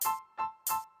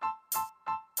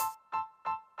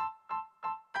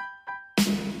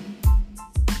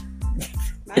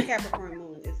My Capricorn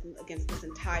moon is against this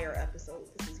entire episode.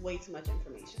 This is way too much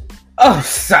information. Oh,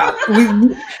 stop.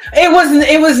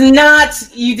 It was not,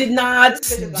 you did not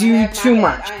do too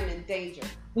much. I am in danger.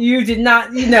 You did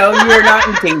not, you're not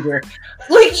in danger.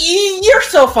 Like, you're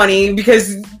so funny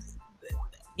because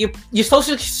your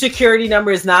social security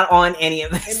number is not on any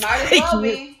of this. It might as well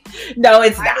be. No,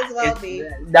 it's not.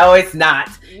 No, it's not.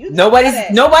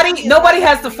 Nobody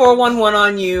has the 411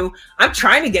 on you. I'm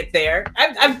trying to get there.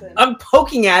 I'm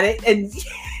poking at it, and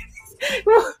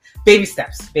baby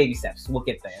steps. We'll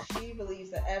get there. She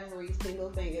believes that every single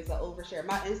thing is an overshare.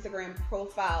 My Instagram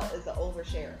profile is an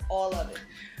overshare. All of it.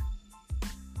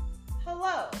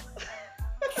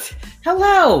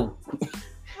 Hello.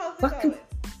 How's it going?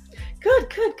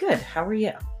 Good. How are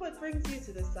you? What brings you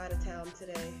to this side of town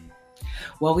today?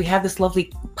 Well, we have this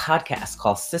lovely podcast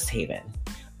called Sis Haven,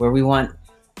 where we want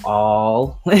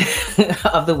all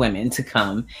of the women to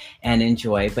come and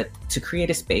enjoy, but to create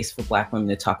a space for Black women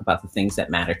to talk about the things that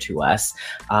matter to us,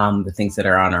 the things that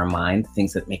are on our mind, the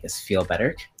things that make us feel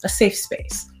better, a safe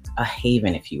space, a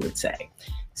haven, if you would say.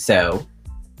 So,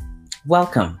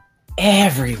 welcome,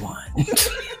 everyone.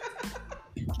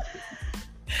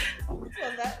 Well,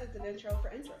 that is an intro for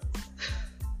intros.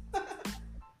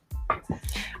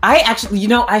 I actually,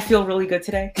 I feel really good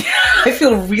today. I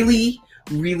feel really,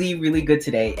 really, really good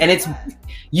today. And it's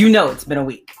been a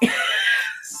week.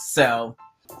 So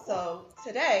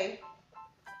today,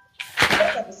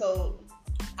 this episode,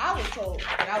 I was told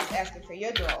that I was asking for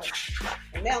your drawers.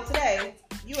 And now today,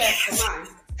 you asked for mine.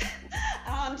 I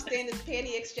don't understand this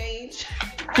panty exchange.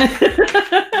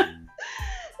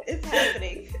 It's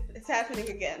happening. It's happening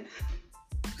again.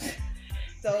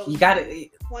 So you got it.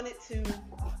 Wanted to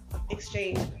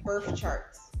exchange birth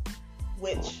charts,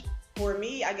 which for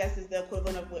me, I guess is the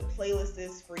equivalent of what playlist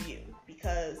is for you,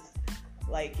 because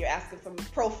like you're asking for my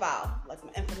profile, like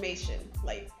my information,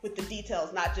 like with the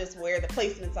details, not just where the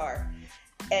placements are.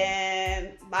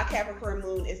 And my Capricorn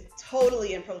moon is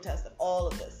totally in protest of all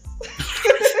of this.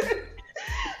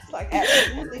 It's like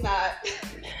absolutely not.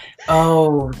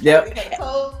 Oh, yep.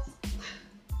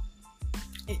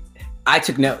 I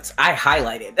took notes. I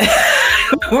highlighted.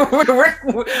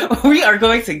 We are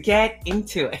going to get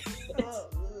into it. Oh,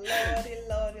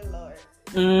 Lordy.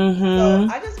 Mm-hmm. So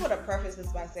I just want to preface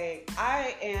this by saying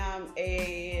I am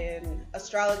an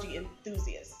astrology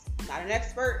enthusiast. Not an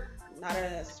expert, not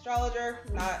an astrologer,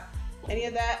 not any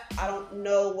of that. I don't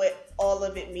know what all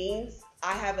of it means.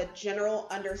 I have a general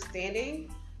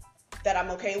understanding that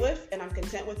I'm okay with, and I'm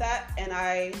content with that. And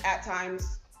I, at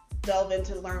times, delve in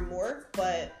to learn more,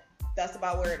 but that's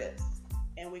about where it is.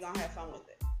 And we're going to have fun with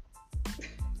it.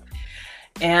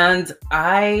 And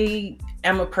I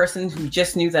am a person who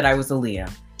just knew that I was a Leo.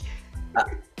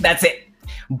 That's it.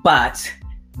 But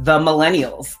the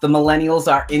millennials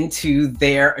are into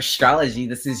their astrology.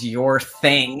 This is your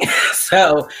thing.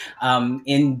 So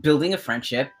in building a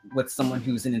friendship with someone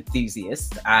who's an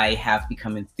enthusiast, I have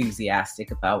become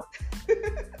enthusiastic about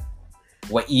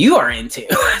what you are into.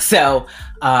 So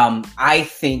I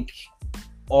think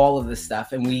all of this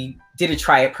stuff, and we did a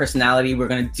triad personality. We're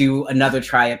going to do another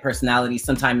triad personality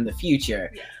sometime in the future.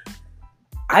 Yeah.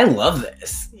 I love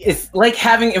this. Yeah. It's like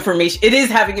having information. It is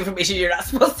having information you're not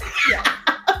supposed to have.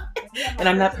 Yeah. And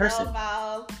I'm that person.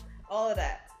 All of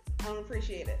that. I don't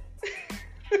appreciate it.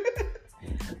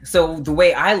 So the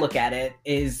way I look at it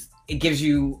is it gives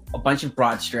you a bunch of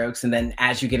broad strokes. And then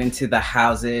as you get into the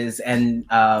houses and,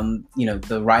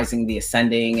 the rising, the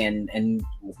ascending, and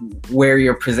where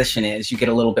your position is, you get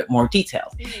a little bit more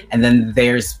detail. Mm-hmm. And then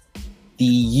there's the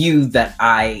you that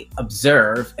I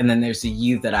observe, and then there's the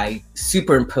you that I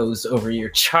superimpose over your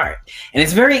chart. And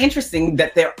it's very interesting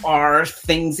that there are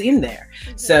things in there.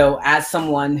 Mm-hmm. So as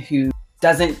someone who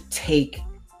doesn't take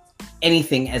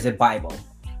anything as a Bible,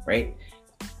 right?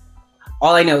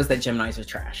 All I know is that Geminis are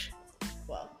trash.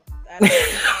 Well,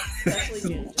 especially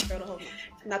June. Just throw the whole month.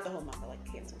 Not the whole month, I like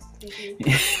Cancers.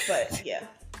 But yeah.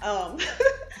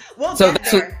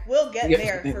 We'll get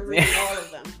there for reading all of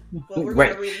them. But we're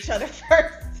going to read each other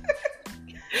first.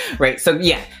 Right. So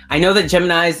yeah, I know that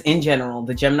Geminis in general,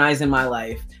 the Geminis in my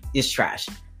life is trash,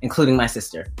 including my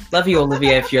sister. Love you,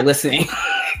 Olivia, if you're listening.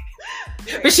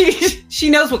 But she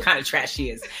knows what kind of trash she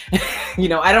is.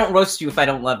 I don't roast you if I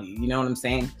don't love you. You know what I'm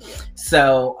saying? Yeah.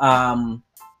 So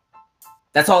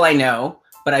that's all I know.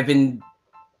 But I've been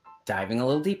diving a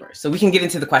little deeper. So we can get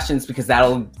into the questions because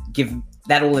that'll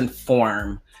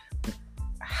inform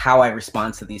how I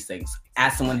respond to these things.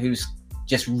 As someone who's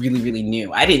just really, really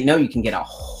new, I didn't know you can get a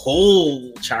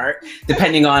whole chart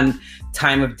depending on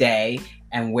time of day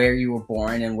and where you were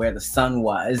born and where the sun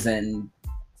was and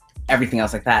everything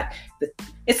else like that.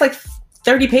 It's like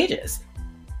 30 pages.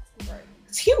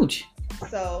 It's huge.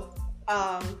 So,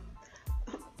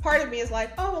 part of me is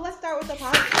like, oh, well, let's start with the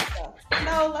positive stuff.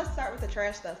 No, let's start with the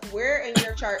trash stuff. Where in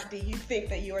your chart do you think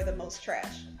that you are the most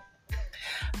trash?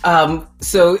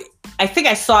 So I think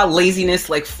I saw laziness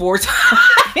like 4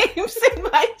 times in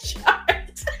my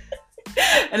chart.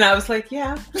 And I was like,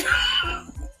 yeah.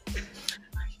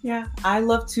 Yeah, I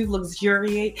love to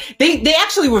luxuriate. They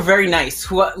actually were very nice.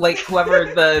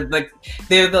 Whoever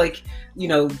they're like, you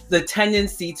know, the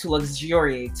tendency to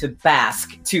luxuriate, to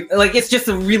bask, to like, it's just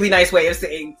a really nice way of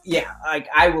saying, yeah, like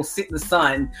I will sit in the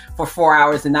sun for 4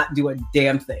 hours and not do a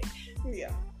damn thing.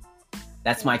 Yeah.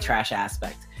 That's my trash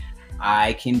aspect.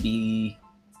 I can be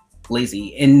lazy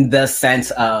in the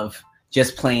sense of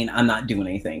just plain, I'm not doing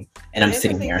anything and I'm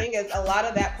sitting here. The interesting thing is a lot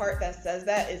of that part that says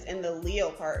that is in the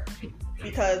Leo part,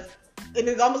 because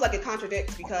it's almost like it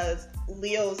contradicts, because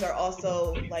Leos are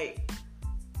also like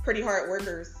pretty hard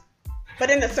workers, but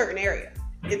in a certain area.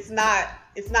 It's not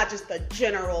just the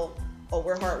general, oh,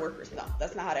 we're hard workers. No,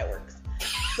 that's not how that works.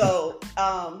 So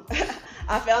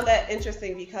I found that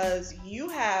interesting because you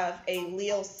have a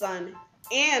Leo sun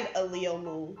and a Leo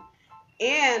moon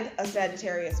and a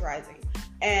Sagittarius rising.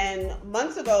 And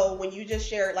months ago, when you just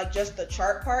shared like just the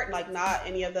chart part, like not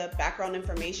any of the background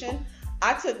information,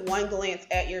 I took one glance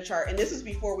at your chart, and this was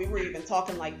before we were even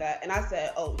talking like that, and I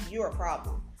said, oh, you're a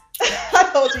problem. I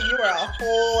told you were a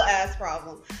whole ass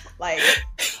problem. Like,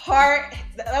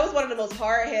 that was one of the most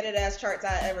hard-headed ass charts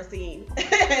I ever seen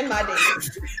in my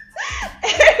days.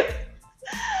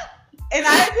 And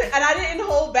I didn't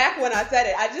hold back when I said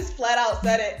it. I just flat out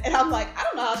said it. And I'm like, I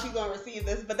don't know how she's going to receive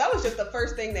this, but that was just the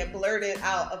first thing that blurted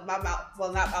out of my mouth.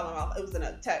 Well, not out of my mouth. It was in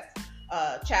a text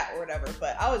chat or whatever.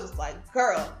 But I was just like,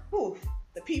 girl, whew,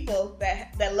 the people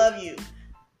that love you,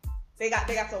 they got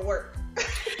some work.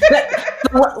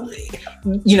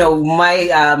 You know,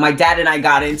 my dad and I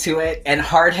got into it, and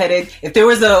hard-headed, if there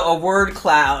was a word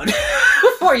cloud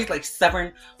before, he's like,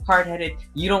 stubborn, hard-headed,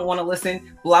 you don't want to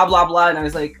listen, blah blah blah, and I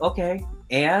was like, okay,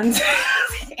 and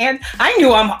I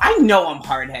know I'm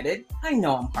hard-headed,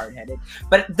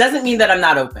 but it doesn't mean that I'm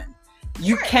not open.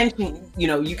 You can, you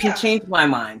know, you can change my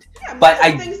mind. Yeah, but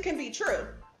things can be true,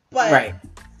 but right.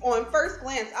 On first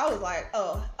glance, I was like,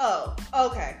 oh,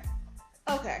 okay.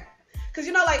 Because,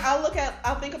 you know, like,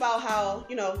 I'll think about how,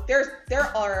 you know, there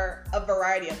are a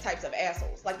variety of types of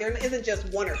assholes. Like, there isn't just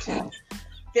one or two.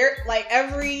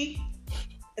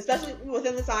 Especially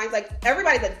within the signs, like,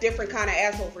 everybody's a different kind of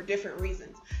asshole for different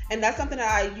reasons. And that's something that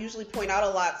I usually point out a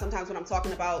lot sometimes when I'm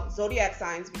talking about zodiac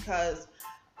signs, because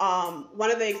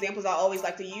one of the examples I always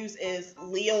like to use is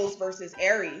Leos versus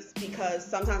Aries, because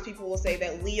sometimes people will say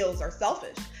that Leos are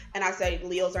selfish. And I say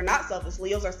Leos are not selfish.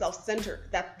 Leos are self-centered.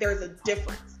 That there's a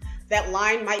difference. That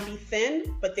line might be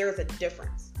thin, but there's a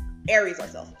difference. Aries are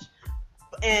selfish.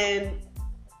 And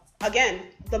again,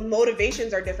 the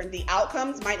motivations are different. The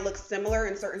outcomes might look similar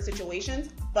in certain situations,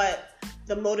 but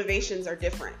the motivations are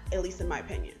different, at least in my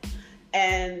opinion.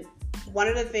 And one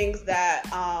of the things that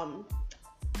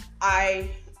I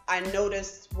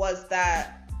noticed was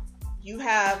that you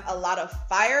have a lot of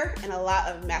fire and a lot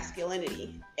of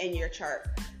masculinity in your chart.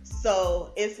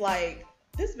 So it's like,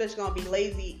 this bitch gonna be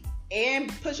lazy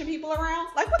and pushing people around?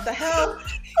 Like, what the hell?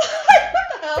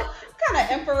 What kind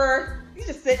of emperor? You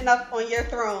just sitting up on your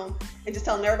throne and just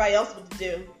telling everybody else what to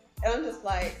do. And I'm just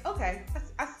like, okay,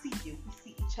 I see you. We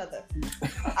see each other.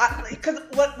 Because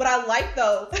what I like,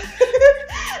 though,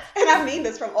 and I mean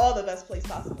this from all the best place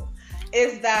possible,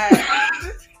 is that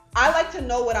I like to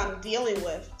know what I'm dealing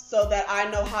with so that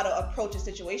I know how to approach a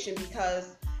situation,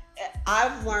 because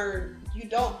I've learned you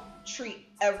don't treat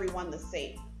everyone the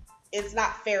same. It's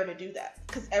not fair to do that,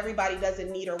 because everybody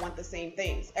doesn't need or want the same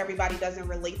things. Everybody doesn't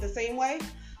relate the same way.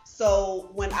 So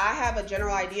when I have a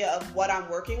general idea of what I'm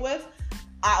working with,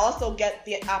 I also get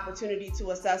the opportunity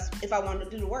to assess if I want to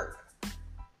do the work.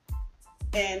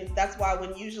 And that's why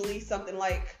when usually something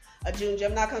like a June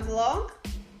Gemini comes along,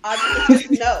 it's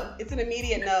just no. It's an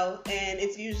immediate no, and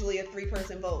it's usually a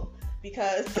 3-person vote,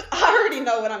 because I already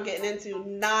know what I'm getting into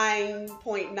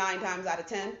 9.9 times out of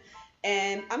 10.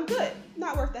 And I'm good.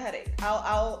 Not worth the headache.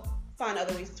 I'll find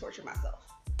other ways to torture myself.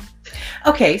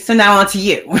 Okay, so now on to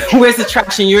you. Where's the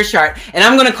trash in your chart? And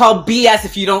I'm gonna call BS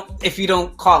if you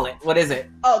don't call it. What is it?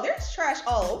 Oh, there's trash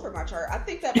all over my chart. I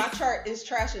think that my chart is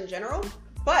trash in general,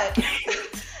 but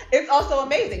it's also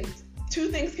amazing. Two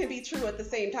things can be true at the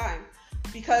same time.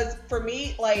 Because for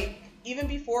me, like, even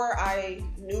before I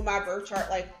knew my birth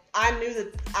chart, like, I knew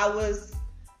that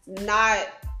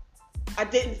I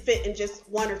didn't fit in just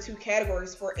one or two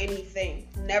categories for anything.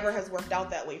 Never has worked out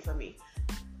that way for me.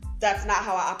 That's not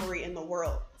how I operate in the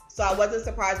world. So I wasn't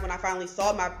surprised when I finally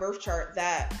saw my birth chart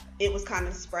that it was kind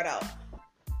of spread out.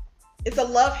 it's a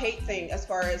love-hate thing as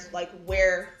far as like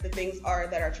where the things are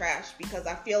that are trash, because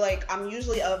I feel like I'm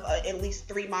usually of at least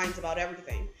 3 minds about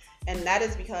everything. And that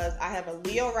is because I have a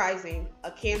Leo rising,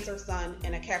 a Cancer sun,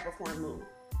 and a Capricorn moon.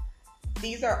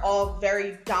 These are all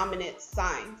very dominant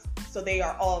signs. So they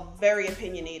are all very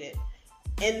opinionated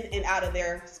in and out of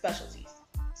their specialties.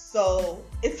 So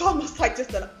it's almost like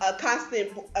just a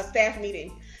constant staff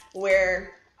meeting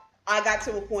where I got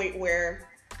to a point where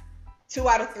 2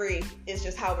 out of 3 is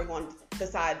just how we're going to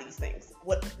decide these things.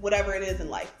 Whatever it is in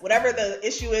life, whatever the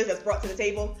issue is that's brought to the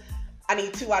table, I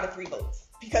need 2 out of 3 votes,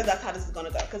 because that's how this is going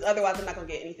to go. Because otherwise, I'm not going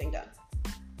to get anything done.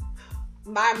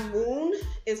 My moon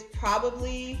is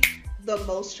probably the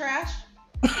most trash.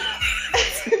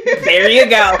 There you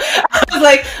go. I was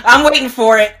like, I'm waiting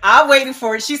for it. I'm waiting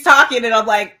for it. She's talking, and I'm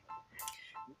like,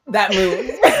 that moon,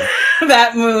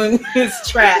 that moon is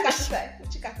trash.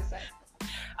 What you got to say?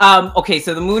 Okay,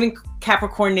 so the moon and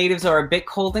Capricorn natives are a bit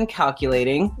cold and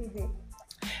calculating.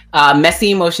 Mm-hmm.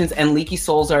 Messy emotions and leaky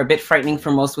souls are a bit frightening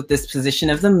for most with this position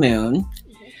of the moon.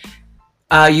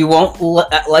 Mm-hmm. You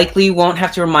likely won't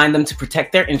have to remind them to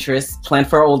protect their interests, plan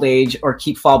for old age, or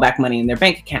keep fallback money in their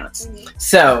bank accounts. Mm-hmm.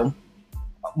 So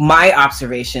my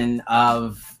observation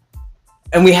of,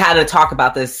 and we had to talk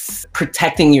about this,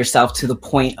 protecting yourself to the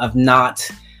point of not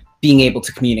being able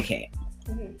to communicate.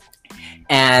 Mm-hmm.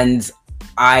 And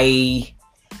I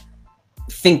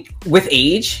think with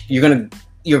age, you're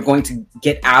going to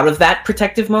get out of that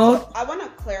protective mode. So I want to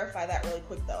clarify that really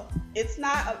quick though. It's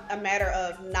not a matter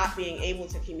of not being able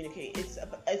to communicate.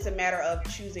 It's a matter of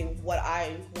choosing what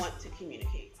I want to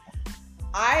communicate.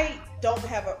 I don't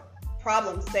have a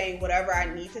problem saying whatever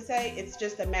I need to say. It's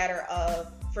just a matter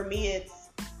of, for me, it's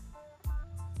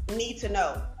need to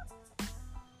know.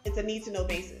 It's a need to know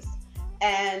basis.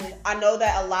 And I know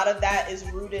that a lot of that is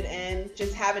rooted in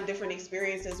just having different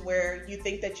experiences where you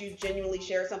think that you genuinely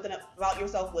share something about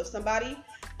yourself with somebody,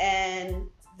 and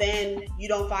then you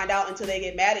don't find out until they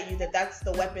get mad at you that that's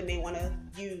the weapon they want to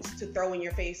use to throw in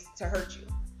your face to hurt you.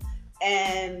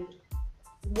 And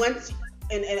once,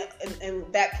 and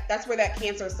that's where that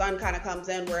Cancer sun kind of comes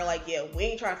in, where like, yeah, we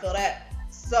ain't trying to feel that.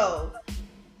 So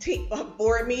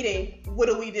board meeting, what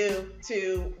do we do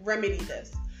to remedy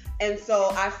this? And so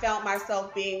I found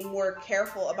myself being more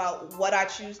careful about what I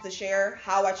choose to share,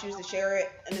 how I choose to share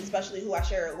it, and especially who I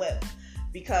share it with.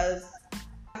 Because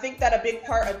I think that a big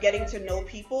part of getting to know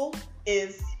people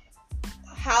is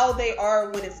how they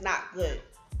are when it's not good.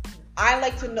 I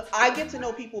get to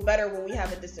know people better when we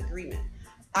have a disagreement.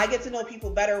 I get to know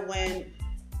people better when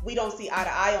we don't see eye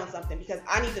to eye on something, because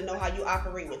I need to know how you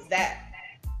operate with that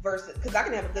versus, because I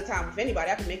can have a good time with anybody.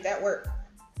 I can make that work.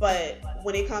 But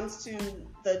when it comes to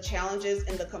the challenges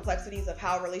and the complexities of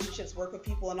how relationships work with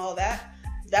people and all that,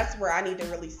 that's where I need to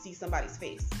really see somebody's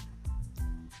face.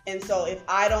 And so if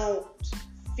I don't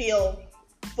feel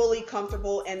fully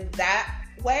comfortable in that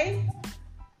way,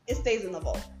 it stays in the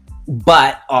vault.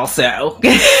 But also,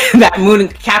 that moon in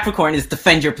Capricorn is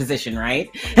defend your position, right?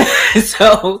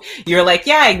 So you're like,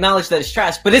 yeah, I acknowledge that it's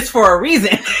trash, but it's for a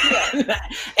reason. Yeah.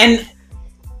 And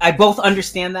I both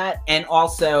understand that and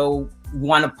also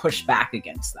want to push back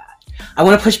against that. I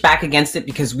want to push back against it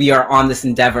because we are on this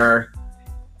endeavor.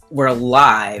 We're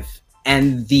live,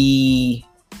 and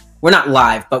we're not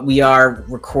live, but we are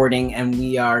recording, and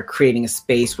we are creating a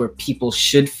space where people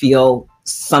should feel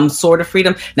some sort of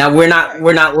freedom. Now we're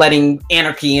not letting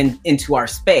anarchy into our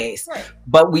space, right.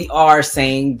 But we are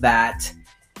saying that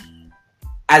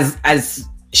as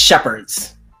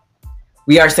shepherds,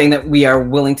 we are saying that we are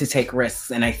willing to take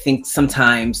risks. And I think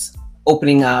sometimes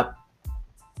opening up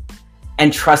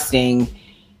and trusting,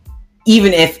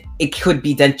 even if it could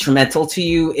be detrimental to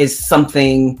you, is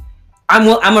something.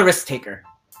 I'm a risk taker.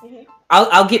 Mm-hmm.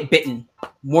 I'll get bitten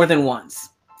more than once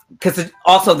because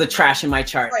also the trash in my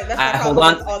chart. Right, that's the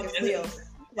problem with August Leos.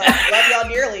 Like, love y'all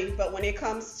dearly, but when it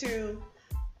comes to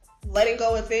letting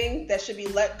go of things that should be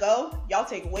let go, y'all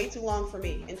take way too long for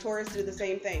me. And Taurus do the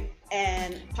same thing,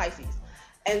 and Pisces.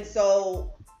 And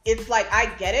so it's like, I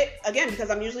get it again because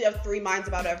I'm usually of 3 minds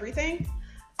about everything.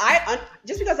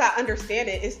 Just because I understand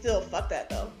it, it's still fuck that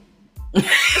though.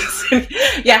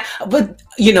 Yeah, but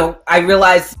I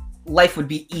realize life would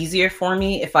be easier for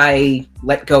me if I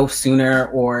let go sooner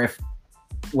or if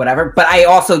whatever. But I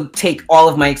also take all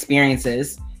of my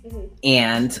experiences mm-hmm.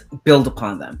 and build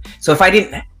upon them. So if I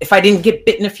didn't get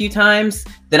bitten a few times,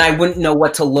 then I wouldn't know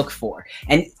what to look for.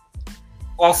 And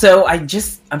also,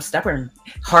 I'm stubborn,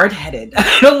 hard-headed.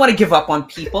 I don't want to give up on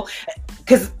people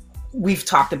because we've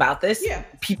talked about this. Yeah.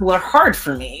 People are hard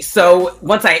for me. So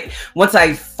once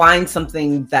I find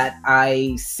something that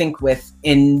I sync with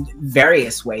in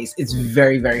various ways, it's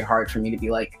very, very hard for me to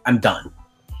be like, I'm done.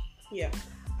 Yeah.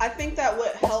 I think that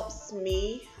what helps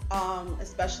me,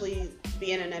 especially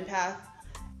being an empath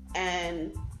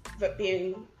and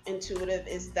being intuitive,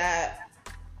 is that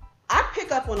I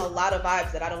pick up on a lot of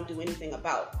vibes that I don't do anything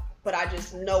about, but I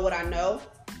just know what I know,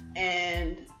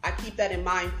 and I keep that in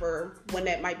mind for when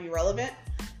that might be relevant.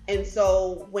 And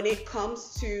so when it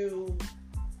comes to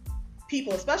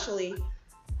people, especially,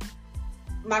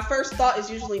 my first thought is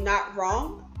usually not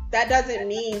wrong. That doesn't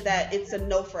mean that it's a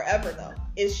no forever, though.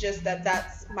 It's just that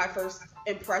that's my first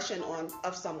impression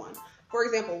of someone. For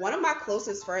example, one of my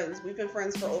closest friends, we've been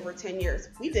friends for over 10 years.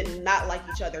 We did not like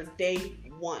each other day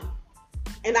one.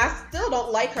 And I still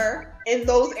don't like her in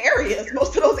those areas,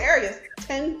 most of those areas,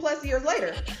 10 plus years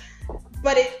later.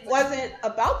 But it wasn't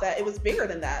about that. It was bigger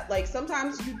than that. Like,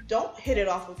 sometimes you don't hit it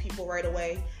off with people right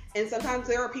away. And sometimes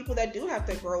there are people that do have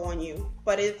to grow on you.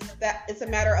 But it's a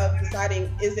matter of deciding,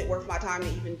 is it worth my time to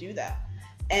even do that?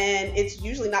 And it's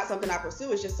usually not something I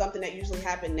pursue. It's just something that usually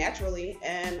happened naturally,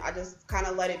 and I just kind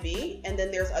of let it be. And then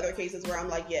there's other cases where I'm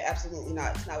like, yeah, absolutely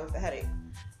not. It's not worth the headache.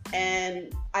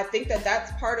 And I think that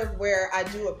that's part of where I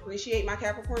do appreciate my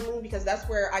Capricorn moon, because that's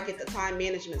where I get the time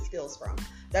management skills from.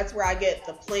 That's where I get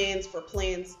the plans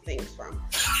things from.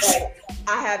 Like,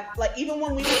 I have, like, even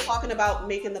when we were talking about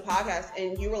making the podcast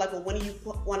and you were like, well, when do you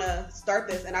want to start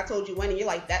this? And I told you when, and you're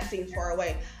like, that seems far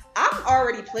away. I'm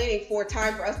already planning for a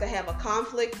time for us to have a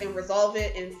conflict and resolve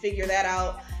it and figure that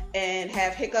out and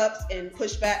have hiccups and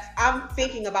pushbacks. I'm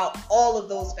thinking about all of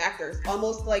those factors,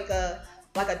 almost like a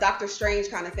Doctor Strange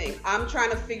kind of thing. I'm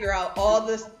trying to figure out all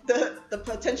the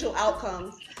potential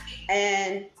outcomes,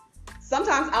 and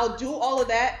sometimes I'll do all of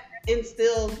that and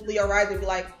still Leo rising and be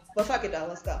like, but fuck it though,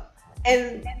 let's go.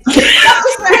 And I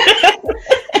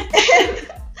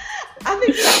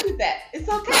think that's with that. It's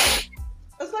okay.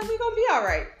 It's like, we're gonna be all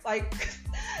right. Like,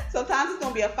 sometimes it's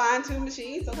gonna be a fine-tuned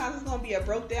machine, sometimes it's gonna be a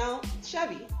broke down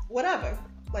Chevy, whatever.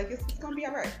 Like, it's gonna be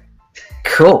all right.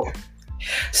 Cool.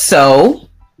 So,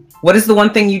 what is the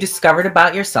one thing you discovered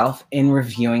about yourself in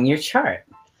reviewing your chart?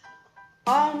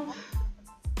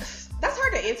 That's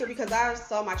hard to answer because I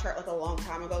saw my chart like a long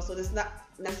time ago, so this is not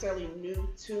necessarily new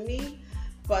to me.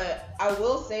 But I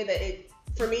will say that it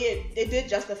did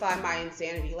justify my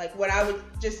insanity. Like, when I would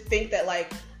just think that,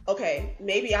 like, okay,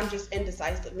 maybe I'm just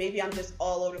indecisive, maybe I'm just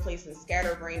all over the place and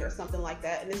scatterbrained or something like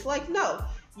that. And it's like, no,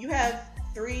 you have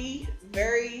 3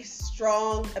 very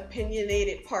strong,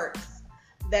 opinionated parts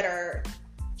that are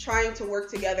trying to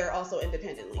work together also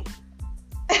independently.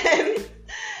 And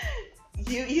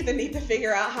you either need to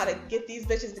figure out how to get these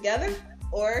bitches together,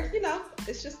 or,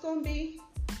 it's just gonna be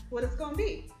what it's gonna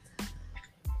be.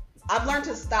 I've learned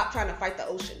to stop trying to fight the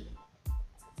ocean,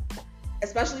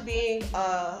 especially being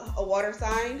a water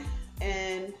sign,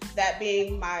 and that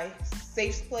being my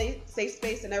safe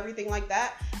space and everything like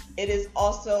that. It is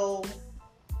also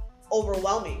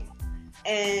overwhelming,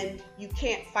 and you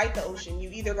can't fight the ocean. You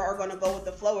either are going to go with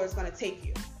the flow or it's going to take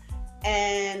you.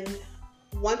 And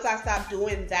once I stopped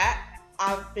doing that,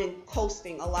 I've been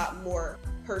coasting a lot more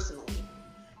personally,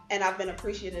 and I've been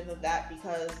appreciative of that,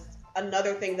 because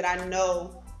another thing that I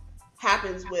know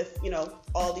happens with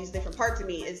all these different parts of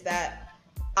me is that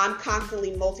I'm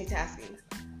constantly multitasking,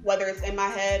 whether it's in my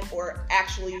head or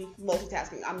actually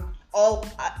multitasking. I'm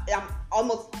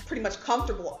almost pretty much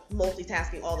comfortable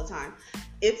multitasking all the time.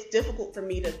 It's difficult for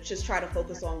me to just try to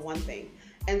focus on one thing.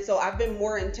 And so I've been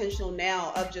more intentional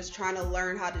now of just trying to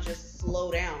learn how to just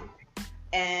slow down,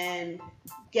 and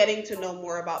getting to know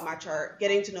more about my chart,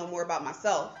 getting to know more about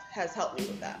myself has helped me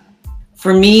with that.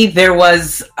 For me, there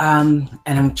was, and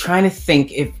I'm trying to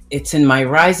think if it's in my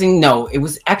rising. No, it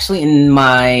was actually in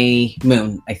my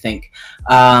moon, I think.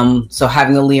 So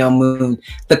having a Leo moon,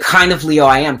 the kind of Leo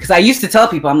I am, because I used to tell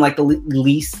people I'm like the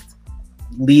least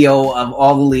Leo of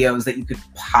all the Leos that you could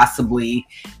possibly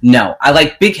know. I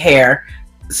like big hair,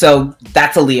 so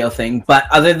that's a Leo thing. But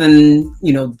other than,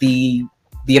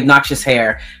 the obnoxious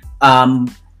hair, I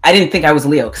didn't think I was a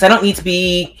Leo, because I don't need to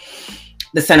be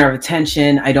the center of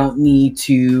attention. I don't need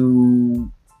to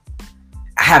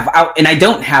and I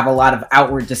don't have a lot of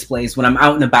outward displays when I'm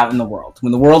out and about in the world.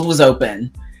 When the world was open,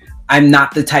 I'm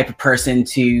not the type of person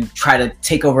to try to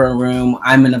take over a room.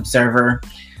 I'm an observer.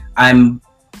 I'm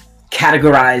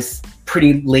categorized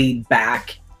pretty laid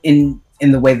back in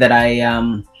the way that I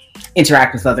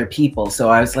interact with other people. So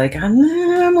I was like,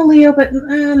 I'm a Leo, but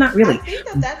not really. I think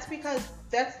that's because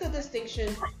that's the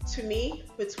distinction to me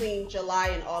between July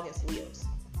and August Leos.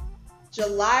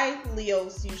 July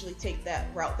Leos usually take that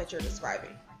route that you're describing.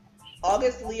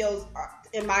 August Leos,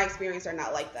 in my experience, are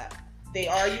not like that. They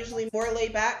are usually more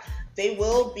laid back. They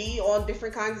will be on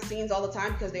different kinds of scenes all the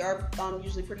time, because they are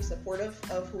usually pretty supportive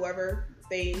of whoever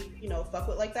they, fuck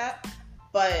with like that.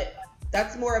 but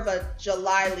that's more of a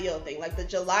July Leo thing. Like the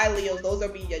July Leos, those will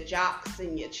be your jocks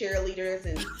and your cheerleaders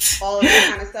and all of that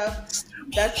kind of stuff.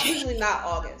 That's usually not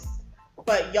August.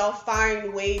 But y'all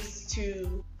find ways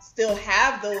to still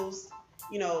have those,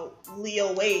 you know,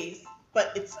 Leo ways,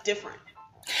 but it's different.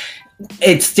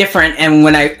 It's different. And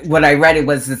what I read it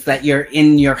was is that you're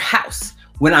in your house.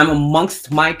 When I'm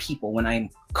amongst my people, when I'm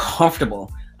comfortable,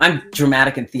 I'm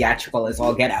dramatic and theatrical as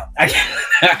all get out.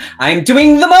 I'm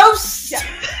doing the most. Yeah.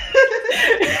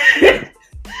 Yeah.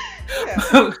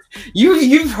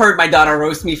 You've heard my daughter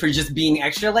roast me for just being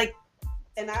extra, like,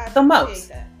 and I the most.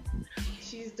 That.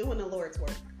 She's doing the Lord's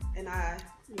work, and I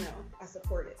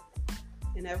support it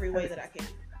in every way that I can.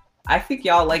 I think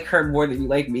y'all like her more than you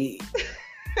like me.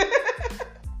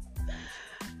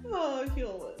 Oh,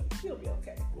 he'll be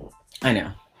okay. I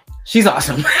know. She's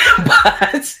awesome.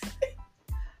 But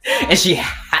and she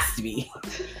has to be.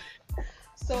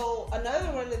 So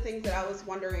another one of the things that I was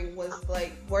wondering was,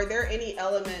 like, were there any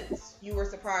elements you were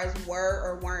surprised were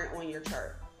or weren't on your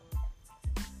chart?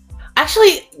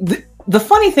 Actually, the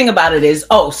funny thing about it is,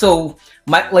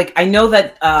 I know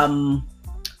that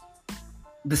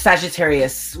the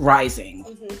Sagittarius rising,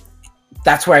 mm-hmm.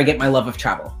 That's where I get my love of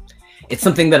travel. It's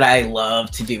something that I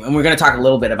love to do. And we're going to talk a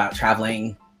little bit about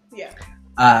traveling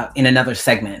in another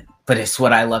segment, but it's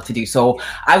what I love to do. So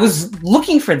I was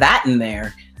looking for that in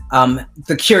there,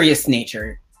 the curious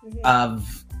nature mm-hmm.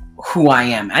 of who I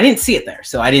am. I didn't see it there.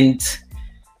 So it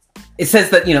says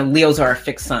that, you know, Leos are a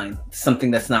fixed sign, something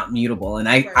that's not mutable. And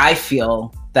I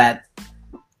feel that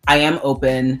I am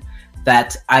open,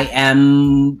 that I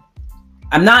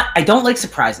don't like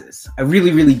surprises. I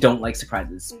really, really don't like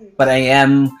surprises, but I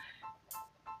am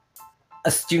a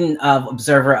student of,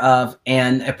 observer of,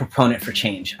 and a proponent for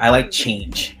change. I like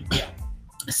change.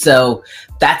 So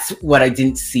that's what I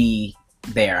didn't see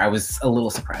there. I was a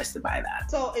little surprised by that.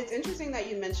 So it's interesting that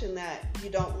you mentioned that you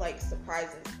don't like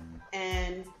surprises.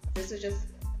 And this is just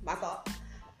my thought.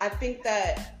 I think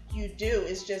that you do.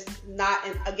 It's just not,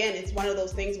 again, it's one of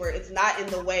those things where it's not in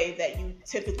the way that you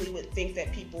typically would think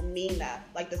that people mean that.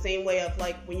 Like the same way of,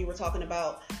 like, when you were talking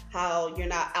about how you're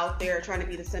not out there trying to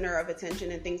be the center of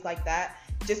attention and things like that.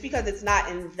 Just because it's not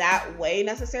in that way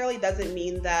necessarily doesn't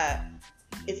mean that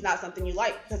it's not something you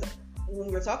like. Because when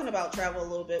we were talking about travel a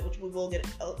little bit, which we will get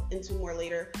into more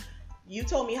later, you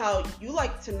told me how you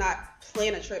like to not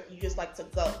plan a trip. You just like to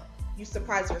go. You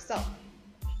surprise yourself.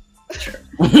 Sure.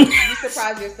 You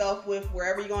surprise yourself with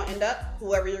wherever you're going to end up,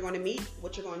 whoever you're going to meet,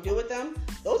 what you're going to do with them.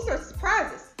 Those are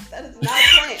surprises. That is not a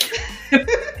plan.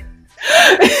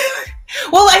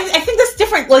 Well, I think that's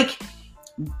different. Like,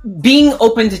 being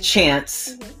open to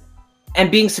chance mm-hmm. and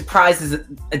being surprised is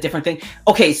a different thing.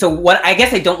 Okay, so I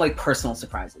guess I don't like personal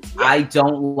surprises. Yeah. I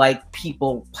don't like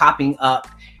people popping up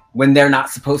when they're not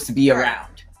supposed to be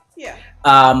around. Yeah.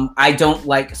 I don't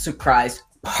like surprise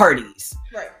parties.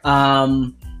 Right.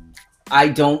 I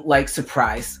don't like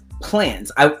surprise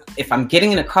plans. If I'm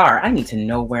getting in a car, I need to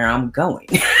know where I'm going.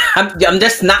 I'm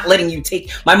just not letting you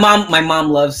take. My mom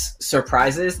loves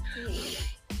surprises.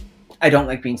 I don't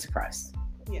like being surprised.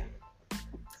 Yeah.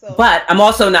 So. But I'm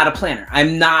also not a planner.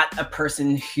 I'm not a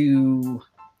person who,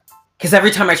 because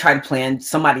every time I try to plan,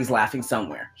 somebody's laughing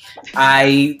somewhere.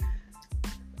 Off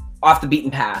the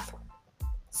beaten path,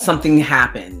 something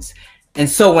happens. And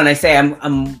so when I say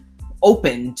I'm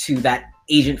open to that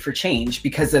agent for change,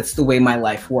 because that's the way my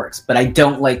life works. But I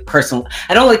don't like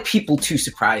people to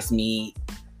surprise me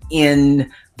in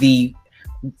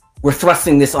we're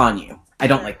thrusting this on you. I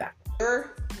don't like that.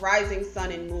 Your rising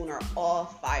sun and moon are all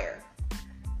fire.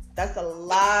 That's a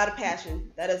lot of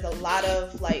passion. That is a lot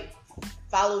of, like,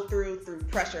 follow through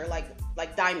pressure,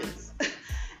 like diamonds.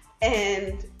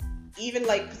 And even,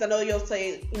 like, because I know you'll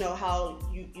say, you know, how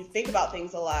you think about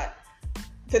things a lot.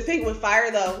 The thing with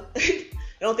fire, though, you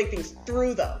don't think things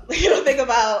through, though. You don't think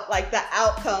about, like, the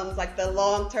outcomes, like the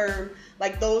long term,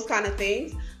 like those kind of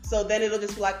things. So then it'll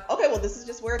just be like, okay, well, this is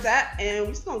just where it's at, and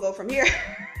we're just gonna go from here.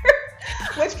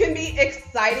 Which can be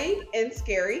exciting and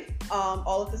scary,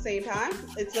 all at the same time.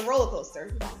 It's a roller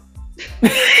coaster.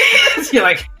 You're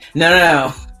like,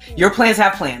 no. Your plans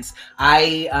have plans.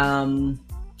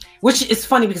 Which is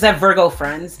funny because I have Virgo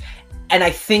friends, and I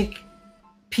think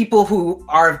people who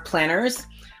are planners,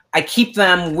 I keep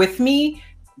them with me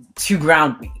to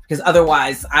ground me, because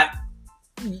otherwise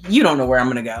you don't know where I'm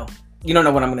going to go. You don't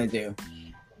know what I'm going to do.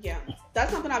 Yeah.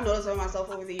 That's something I've noticed about myself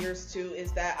over the years too,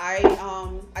 is that I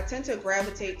tend to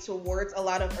gravitate towards a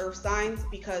lot of earth signs,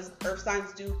 because earth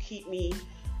signs do keep me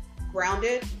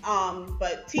grounded.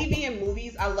 But TV and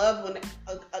movies, I love when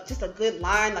just a good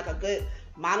line, like a good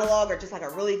monologue, or just like a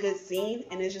really good scene,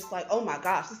 and it's just like, oh my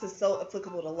gosh, this is so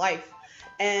applicable to life.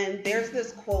 And there's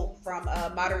this quote from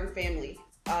Modern Family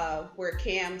where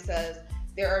Cam says,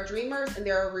 there are dreamers and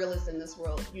there are realists in this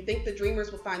world. You think the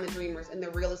dreamers will find the dreamers and the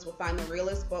realists will find the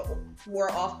realists, but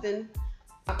more often,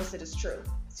 opposite is true.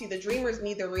 See, the dreamers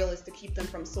need the realists to keep them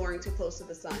from soaring too close to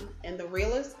the sun. And the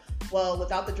realists, well,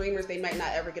 without the dreamers, they might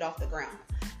not ever get off the ground.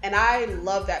 And I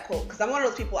love that quote because I'm one of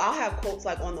those people, I'll have quotes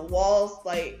like on the walls,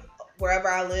 like wherever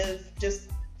I live, just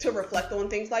to reflect on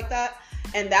things like that.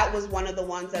 And that was one of the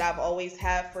ones that I've always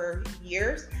had for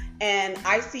years. And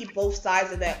I see both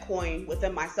sides of that coin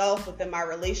within myself, within my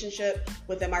relationship,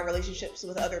 within my relationships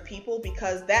with other people,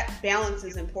 because that balance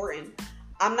is important.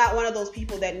 I'm not one of those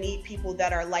people that need people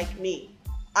that are like me.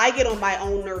 I get on my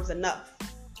own nerves enough.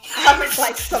 I would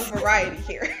like some variety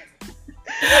here.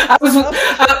 I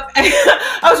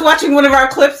was watching one of our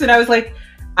clips and I was like,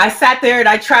 I sat there and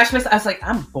I trashed myself. I was like,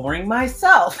 I'm boring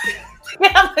myself.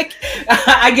 I'm like,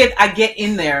 I get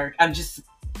in there. I'm just,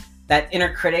 that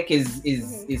inner critic is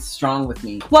strong with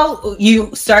me. Well,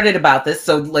 you started about this,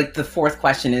 so like the fourth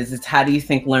question is how do you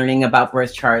think learning about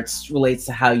birth charts relates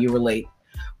to how you relate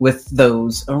with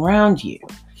those around you?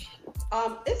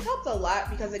 It's helped a lot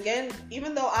because, again,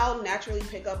 even though I'll naturally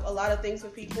pick up a lot of things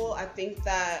with people, I think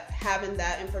that having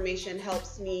that information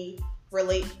helps me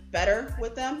relate better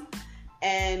with them.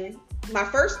 And my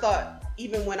first thought,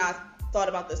 even when I thought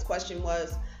about this question,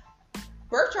 was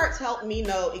birth charts help me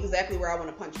know exactly where I want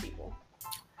to punch people.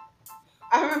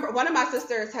 I remember one of my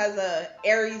sisters has a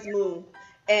Aries moon,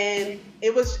 and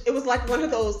it was like one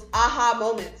of those aha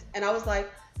moments. And I was like,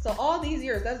 so all these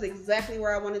years, that's exactly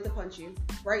where I wanted to punch you,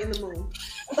 right in the moon.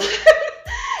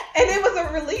 And it was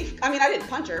a relief. I mean, I didn't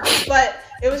punch her, but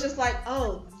it was just like,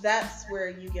 oh, that's where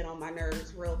you get on my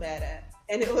nerves real bad at.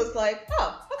 And it was like,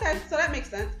 oh, okay, so that makes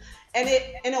sense. And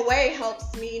it, in a way,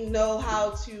 helps me know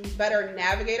how to better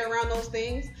navigate around those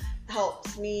things.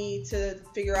 Helps me to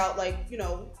figure out, like, you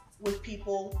know, with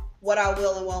people, what I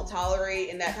will and won't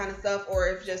tolerate and that kind of stuff. Or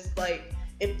if just like,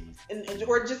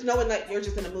 or just knowing that you're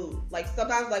just in a mood. Like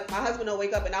sometimes, like my husband will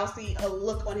wake up and I'll see a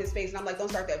look on his face and I'm like, don't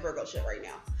start that Virgo shit right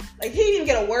now. Like he didn't even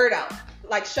get a word out.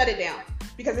 Like shut it down.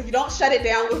 Because if you don't shut it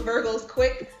down with Virgos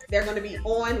quick, they're going to be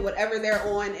on whatever they're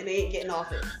on and they ain't getting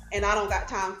off it. And I don't got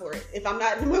time for it. If I'm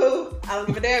not in the mood, I don't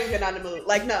give a damn if you're not in the mood.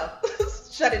 Like no,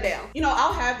 shut it down. You know,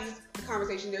 I'll have these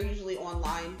conversations. They're usually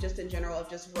online, just in general, of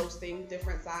just roasting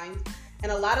different signs.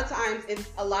 And a lot of times it's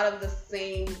a lot of the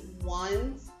same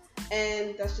ones.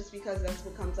 And that's just because that's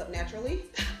what comes up naturally.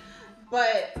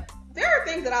 But there are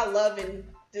things that I love and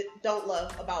don't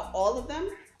love about all of them.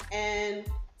 And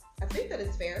I think that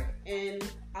it's fair. And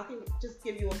I can just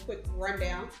give you a quick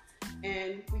rundown.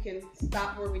 And we can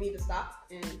stop where we need to stop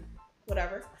and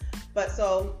whatever. But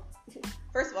so,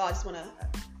 first of all, I just want to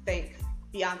thank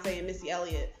Beyonce and Missy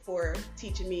Elliott for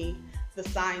teaching me the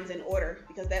signs in order,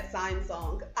 because that sign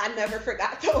song, I never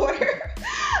forgot the order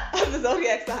of the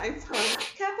zodiac signs from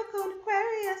Capricorn,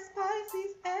 Aquarius,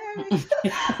 Pisces, Aries.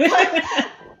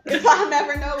 If I'll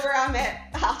never know where I'm at,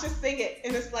 I'll just sing it.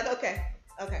 And it's like, okay.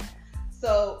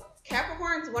 So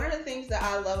Capricorns, one of the things that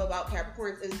I love about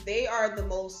Capricorns is they are the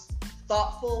most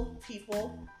thoughtful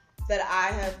people that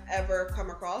I have ever come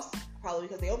across, probably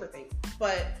because they overthink,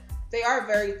 but they are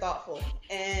very thoughtful.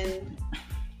 And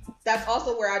that's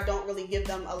also where I don't really give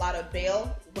them a lot of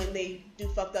bail when they do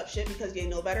fucked up shit, because they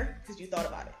know better, because you thought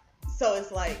about it. So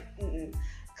it's like,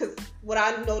 because what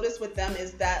I noticed with them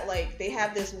is that like they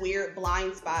have this weird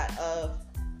blind spot of,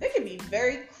 they can be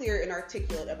very clear and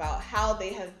articulate about how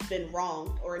they have been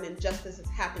wronged or an injustice has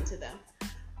happened to them.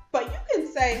 But you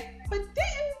can say, but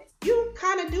didn't you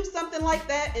kind of do something like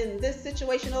that in this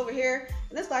situation over here?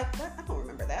 And it's like, what? I don't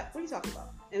remember that. What are you talking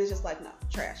about? And it's just like, no,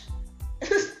 trash.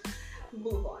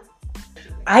 Move on.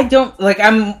 I don't like.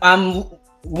 I'm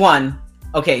one.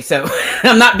 Okay, so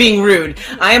I'm not being rude.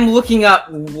 I am looking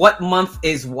up what month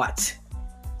is what.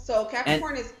 So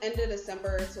Capricorn is end of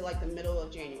December to like the middle of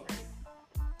January.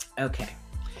 Okay.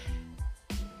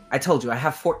 I told you I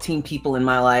have 14 people in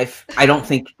my life. I don't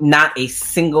think not a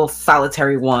single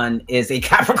solitary one is a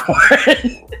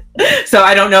Capricorn. So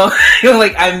I don't know.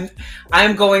 Like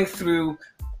I'm going through,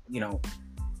 you know,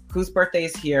 whose birthday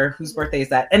is here, whose birthday is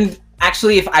that. And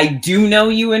actually, if I do know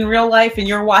you in real life and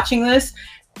you're watching this,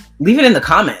 leave it in the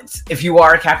comments if you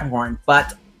are a Capricorn.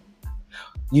 But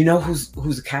you know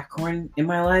who's a Capricorn in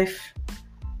my life?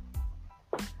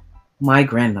 My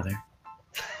grandmother.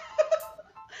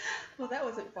 Well, that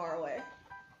wasn't far away.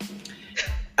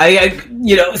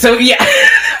 So yeah.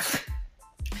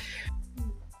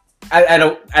 I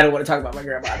don't want to talk about my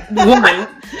grandma.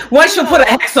 One, she'll put a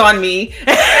hex on me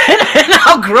and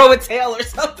I'll grow a tail or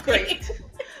something.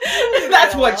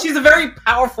 That's what. She's a very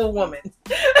powerful woman.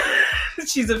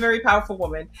 She's a very powerful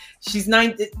woman. She's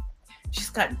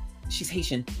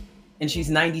Haitian, and she's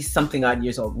 90 something odd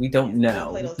years old. We don't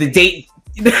know the date.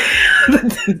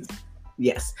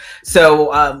 Yes.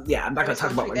 So yeah, I'm not gonna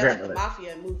talk about my grandmother. The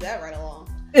mafia and move that right along.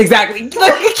 Exactly. Keep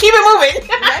it moving.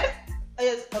 Next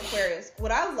is Aquarius.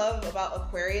 What I love about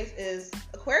Aquarius is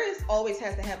Aquarius always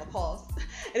has to have a cause.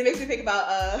 And it makes me think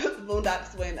about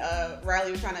Boondocks when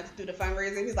Riley was trying to do the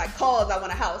fundraising. He's like, cause I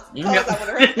want a house. Cause I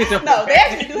want a house. No, they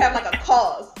actually do have like a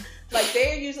cause. Like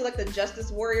they're usually like the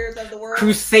justice warriors of the world.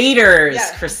 Crusaders.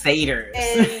 Yes. Crusaders.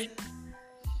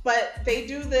 But they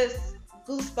do this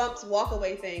goosebumps walk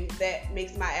away thing that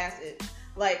makes my ass itch.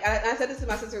 Like I said this to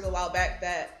my sisters a while back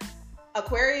that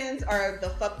Aquarians are the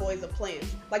fuckboys of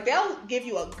plans. Like they'll give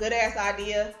you a good ass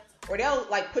idea or they'll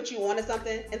like put you onto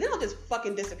something and then they'll just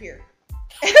fucking disappear.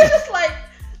 And it's just like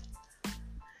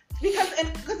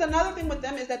because another thing with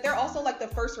them is that they're also like the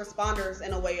first responders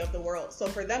in a way of the world. So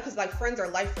for them, because like friends are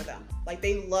life for them. Like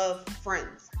they love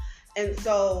friends. And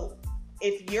so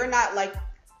if you're not like,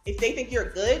 if they think you're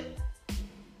good,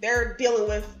 they're dealing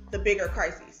with the bigger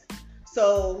crises.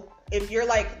 So if you're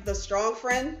like the strong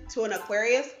friend to an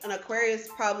Aquarius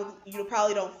you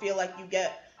probably don't feel like you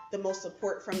get the most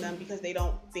support from them because they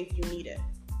don't think you need it.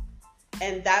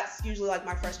 And that's usually like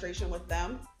my frustration with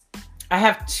them. I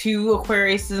have 2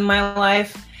 Aquariuses in my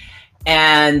life,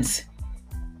 and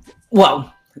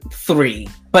well, 3,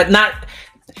 but not.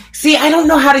 See, I don't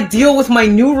know how to deal with my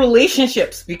new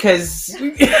relationships because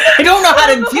I don't know how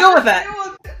to deal with that.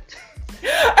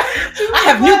 I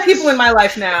have new people in my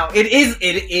life now. It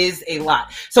is a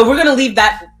lot. So we're gonna leave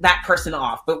that person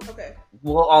off, but okay.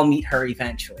 We'll all meet her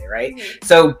eventually, right? Mm-hmm.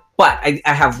 So, but I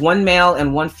have 1 male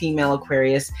and 1 female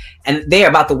Aquarius, and they are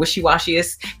about the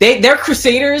wishy-washiest. They're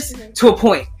crusaders mm-hmm. to a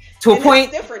point.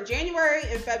 It's different. January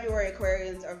and February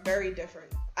Aquarians are very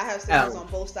different. I have sisters on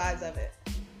both sides of it.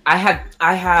 I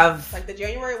have like the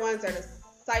January ones are the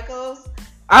psychos.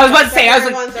 I was about to say,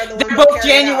 they're both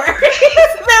January.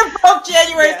 They're both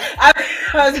January. Yeah.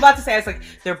 I was about to say, I was like,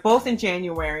 they're both in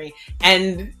January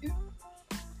and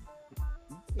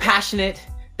passionate.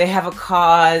 They have a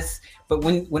cause, but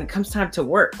when it comes time to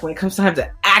work, when it comes time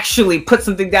to actually put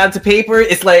something down to paper,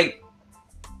 it's like,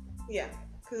 yeah,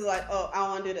 because like, oh, I don't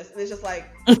want to do this, and it's just like,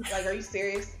 are you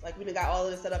serious? Like we done got all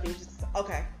of this set up, and you just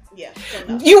okay. Yeah. So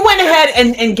no. You went ahead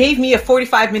and gave me a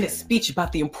 45-minute speech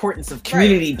about the importance of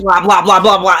community, right. Blah, blah, blah,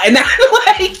 blah, blah. And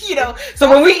that, like, you know, so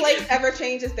when we... Like, ever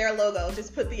changes their logo,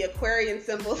 just put the Aquarian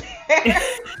symbol there.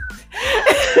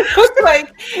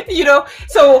 Like, you know,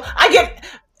 so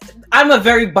I'm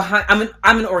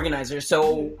an organizer,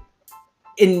 so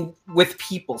with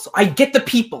people. So I get the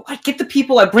people,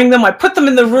 I bring them, I put them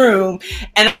in the room,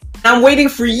 and I'm waiting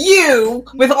for you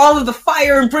with all of the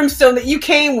fire and brimstone that you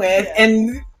came with, yeah.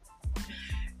 And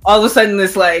all of a sudden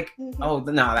it's like, oh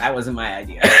no, that wasn't my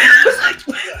idea. Like,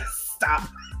 stop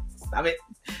it.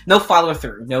 No follow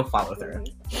through.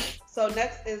 So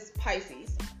next is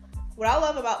Pisces. What I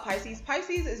love about Pisces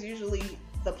is usually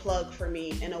the plug for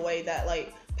me in a way that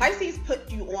like Pisces put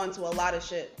you on to a lot of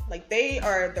shit. Like they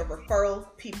are the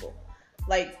referral people.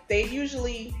 Like they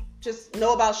usually just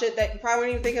know about shit that you probably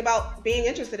weren't even thinking about being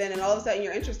interested in, and all of a sudden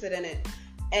you're interested in it.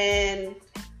 And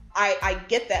I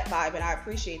get that vibe and I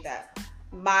appreciate that.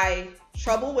 My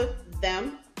trouble with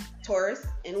them, Taurus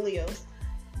and Leos,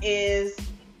 is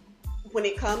when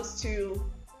it comes to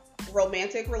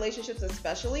romantic relationships,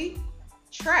 especially,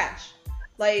 trash.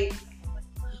 Like,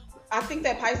 I think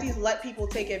that Pisces let people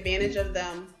take advantage of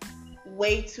them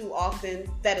way too often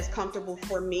that is comfortable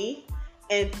for me,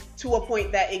 and to a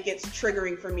point that it gets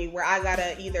triggering for me where I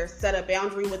gotta either set a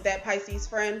boundary with that Pisces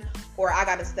friend or I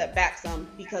gotta step back some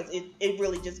because it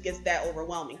really just gets that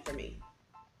overwhelming for me.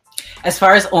 As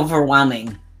far as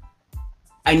overwhelming,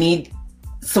 I need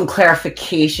some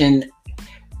clarification.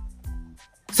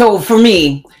 So for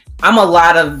me, I'm a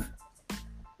lot of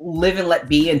live and let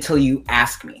be until you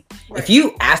ask me. Right. If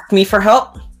you ask me for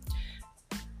help,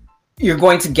 you're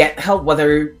going to get help,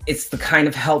 whether it's the kind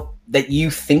of help that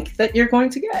you think that you're going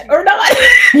to get or not,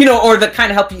 you know, or the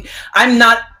kind of help I'm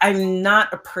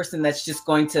not a person that's just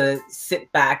going to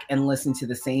sit back and listen to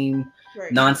the same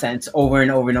right. nonsense over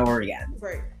and over and over again.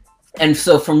 Right. And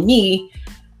so for me,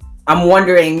 I'm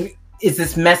wondering, is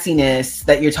this messiness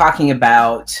that you're talking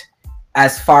about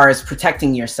as far as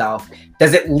protecting yourself,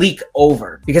 does it leak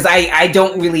over? Because I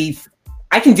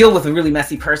can deal with a really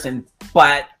messy person,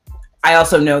 but I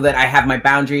also know that I have my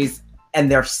boundaries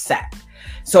and they're set.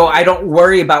 So I don't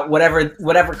worry about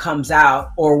whatever comes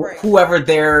out or right.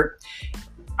 whoever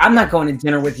I'm not going to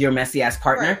dinner with your messy ass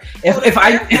partner. Right. To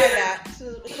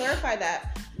clarify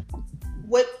that,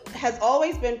 what has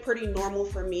always been pretty normal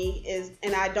for me is,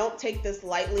 and I don't take this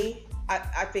lightly,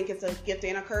 I think it's a gift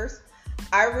and a curse.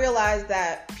 I realize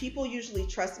that people usually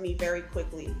trust me very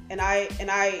quickly, and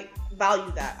I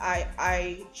value that.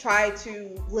 I try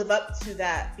to live up to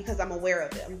that because I'm aware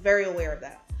of it. I'm very aware of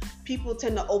that. People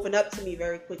tend to open up to me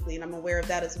very quickly, and I'm aware of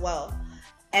that as well.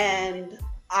 And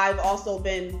I've also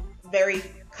been very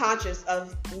conscious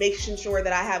of making sure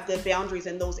that I have good boundaries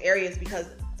in those areas, because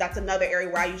that's another area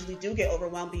where I usually do get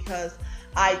overwhelmed, because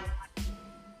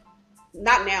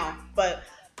not now, but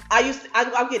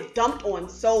I get dumped on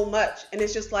so much, and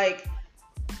it's just like,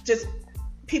 just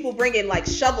people bring in like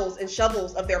shovels and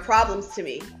shovels of their problems to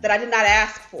me that I did not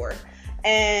ask for.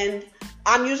 And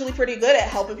I'm usually pretty good at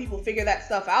helping people figure that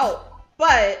stuff out.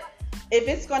 But if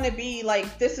it's going to be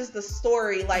like, this is the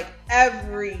story, like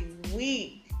every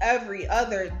week, every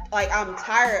other, like, I'm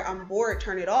tired, I'm bored,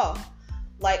 turn it off.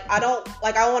 Like, I don't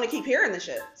want to keep hearing this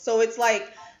shit. So it's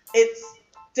like, it's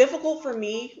difficult for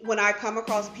me when I come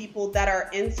across people that are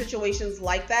in situations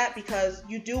like that, because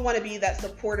you do want to be that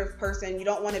supportive person. You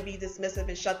don't want to be dismissive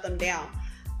and shut them down.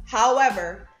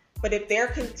 However, but if they're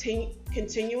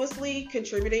continuously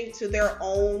contributing to their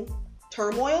own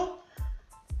turmoil,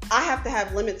 I have to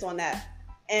have limits on that.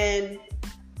 And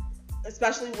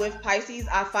especially with Pisces,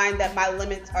 I find that my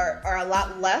limits are a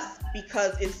lot less,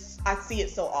 because I see it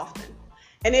so often.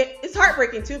 And it's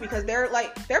heartbreaking too, because they're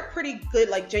pretty good,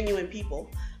 like, genuine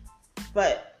people,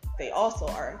 but they also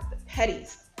are the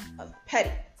petties of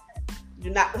petty. You do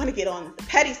not want to get on the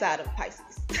petty side of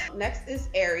Pisces. Next is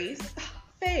Aries.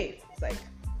 Fave. It's like,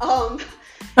 I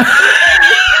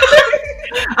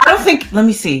don't think, let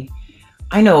me see.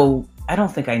 I don't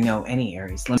think I know any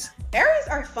Aries. Aries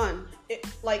are fun.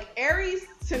 Aries,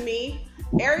 to me,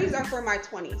 Aries are for my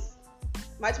 20s.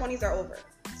 My 20s are over.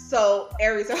 So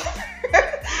Aries are over.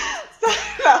 So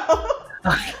no.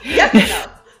 Yes and no.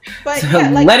 But so yeah,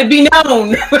 like, let it be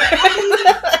known.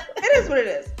 It is what it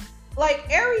is. Like,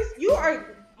 Aries, you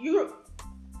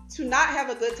to not have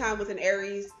a good time with an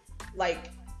Aries,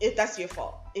 like, if that's your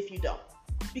fault if you don't,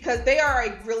 because they are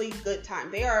a really good time.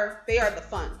 They are the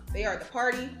fun. They are the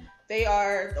party. They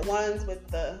are the ones with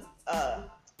the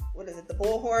the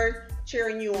bullhorn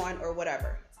cheering you on or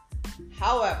whatever.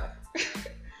 However,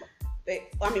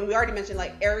 we already mentioned,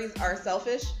 like, Aries are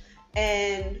selfish,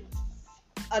 and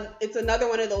it's another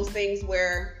one of those things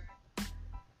where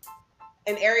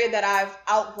an area that I've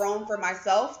outgrown for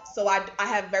myself, so I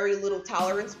have very little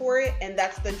tolerance for it, and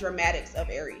that's the dramatics of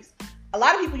Aries. A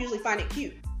lot of people usually find it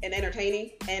cute and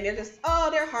entertaining, and they're just,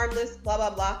 they're harmless, blah, blah,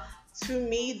 blah. To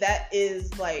me, that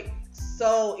is, like,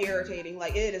 so irritating.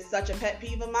 Like, it is such a pet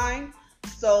peeve of mine.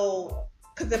 So,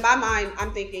 because in my mind,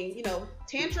 I'm thinking,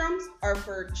 tantrums are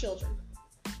for children.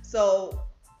 So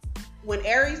when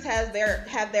Aries have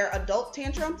their adult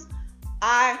tantrums,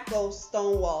 I go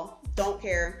stonewall. Don't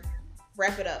care.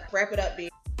 Wrap it up, B.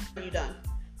 You done?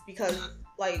 Because,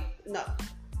 like, no.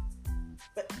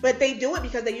 But they do it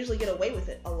because they usually get away with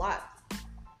it a lot.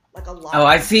 Like, a lot. Oh,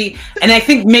 I see. And I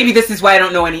think maybe this is why I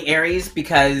don't know any Aries,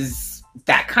 because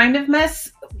that kind of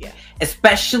mess. Yeah.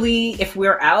 Especially if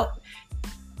we're out.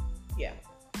 Yeah.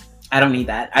 I don't need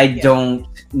that. I don't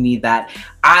need that.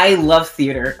 I love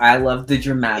theater. I love the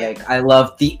dramatic. Yeah. I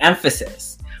love the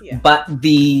emphasis. Yeah. But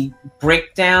the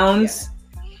breakdowns,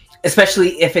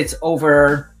 especially if it's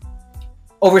over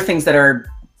things that are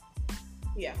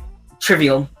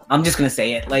trivial. I'm just going to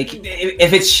say it. Like,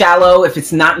 if it's shallow, if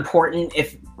it's not important,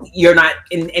 if you're not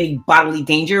in any bodily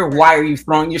danger, why are you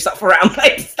throwing yourself around?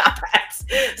 Like, stop that.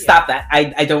 Stop that.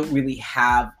 I don't really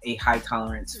have a high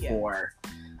tolerance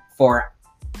for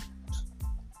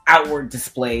outward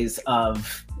displays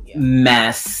of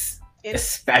mess, and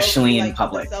especially in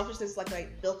public. The selfishness,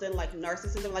 like built-in, like,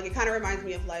 narcissism. Like, it kind of reminds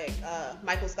me of, like,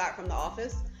 Michael Scott from The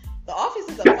Office. The Office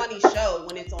is a funny show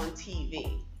when it's on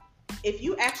TV. If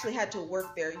you actually had to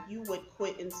work there, you would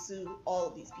quit and sue all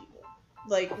of these people.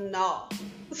 Like, nah.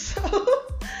 So,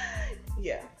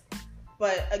 yeah.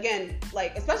 But again,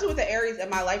 like, especially with the Aries in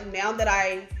my life, now that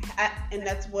and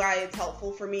that's why it's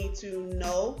helpful for me to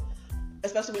know,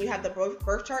 especially when you have the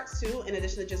birth charts too, in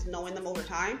addition to just knowing them over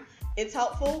time, it's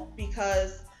helpful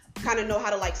because you kind of know how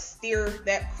to, like, steer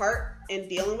that cart in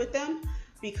dealing with them.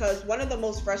 Because one of the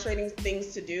most frustrating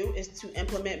things to do is to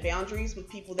implement boundaries with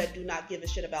people that do not give a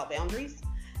shit about boundaries.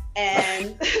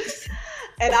 And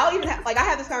and I'll even I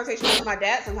have this conversation with my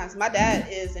dad sometimes. My dad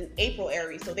is an April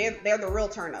Aries, so they're the real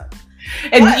turn up.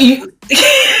 And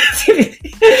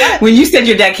when you said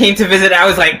your dad came to visit, I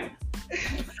was like,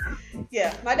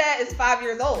 yeah, my dad is 5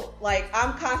 years old. Like,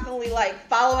 I'm constantly, like,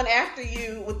 following after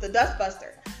you with the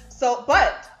dustbuster. So,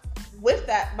 but with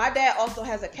that, my dad also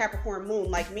has a Capricorn moon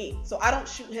like me, so I don't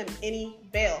shoot him any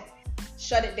bail.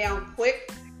 Shut it down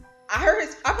quick. I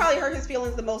probably hurt his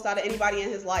feelings the most out of anybody in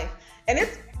his life, and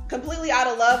it's completely out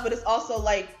of love, but it's also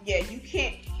like, yeah, you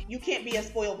can't be a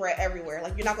spoiled brat everywhere.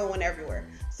 Like, you're not gonna win everywhere.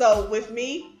 So with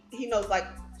me, he knows, like,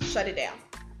 shut it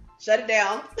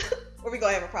down, or we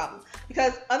gonna have a problem,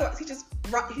 because otherwise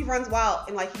he runs wild,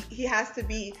 and like he has to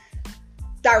be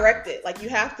directed. Like, you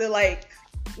have to, like,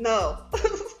 no,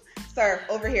 sir,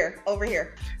 over here.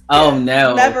 Oh, yeah,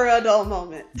 no. Never a dull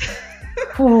moment.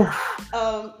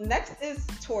 Next is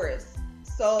Taurus.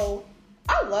 So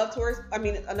I love Taurus. I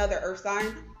mean, another earth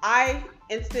sign. I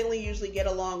instantly usually get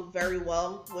along very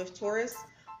well with Taurus.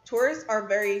 Taurus are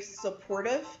very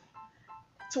supportive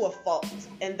to a fault.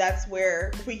 And that's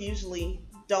where we usually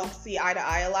don't see eye to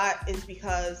eye a lot, is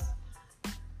because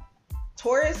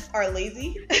Taurus are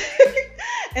lazy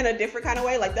in a different kind of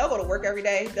way. Like, they'll go to work every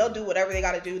day. They'll do whatever they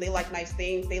got to do. They like nice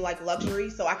things. They like luxury.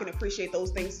 So I can appreciate those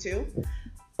things too.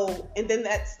 So, and then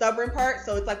that stubborn part.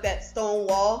 So it's like that stone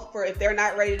wall for if they're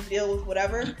not ready to deal with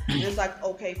whatever. And it's like,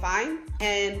 okay, fine.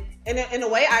 And in a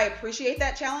way, I appreciate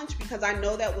that challenge, because I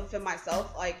know that within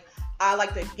myself, like, I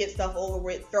like to get stuff over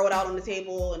with, throw it out on the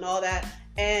table and all that.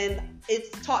 And it's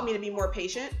taught me to be more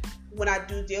patient when I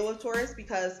do deal with Taurus,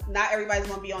 because not everybody's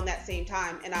going to be on that same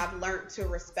time. And I've learned to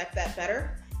respect that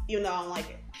better, even though I don't like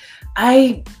it.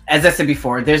 As I said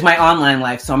before, there's my online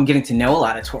life, so I'm getting to know a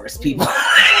lot of Taurus people.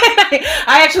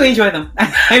 I actually enjoy them.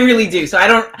 I really do. So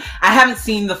I haven't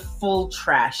seen the full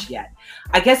trash yet.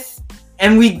 I guess,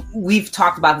 and we've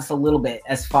talked about this a little bit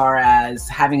as far as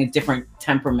having a different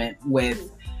temperament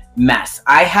with mess.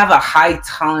 I have a high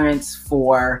tolerance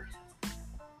for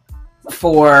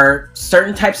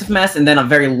certain types of mess, and then a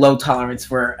very low tolerance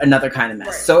for another kind of mess.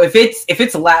 Right. So if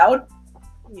it's loud,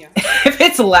 yeah. If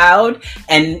it's loud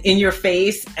and in your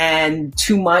face and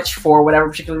too much for whatever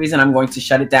particular reason, I'm going to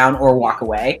shut it down or walk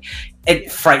away. It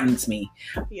frightens me.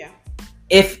 Yeah.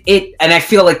 And I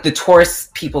feel like the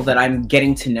Taurus people that I'm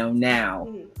getting to know now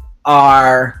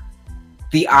are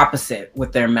the opposite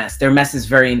with their mess. Their mess is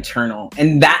very internal,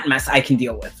 and that mess I can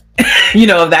deal with. You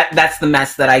know, that's the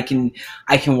mess that I can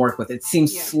work with. It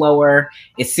seems slower.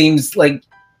 It seems like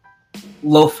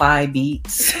lo-fi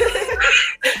beats.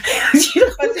 But see,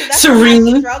 that's serene.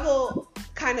 What my struggle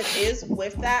kind of is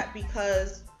with that,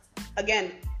 because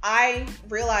again, I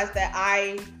realize that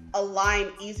I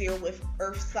align easier with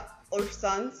Earth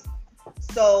Suns,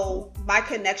 so my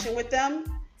connection with them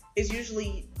is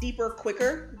usually deeper,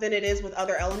 quicker than it is with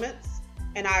other elements,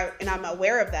 and I'm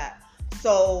aware of that.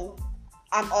 So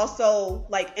I'm also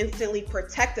like instantly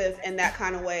protective in that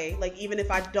kind of way. Like, even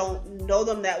if I don't know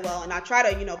them that well, and I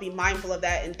try to, be mindful of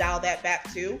that and dial that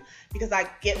back too, because I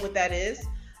get what that is.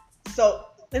 So,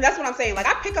 and that's what I'm saying. Like,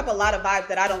 I pick up a lot of vibes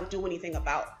that I don't do anything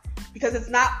about, because it's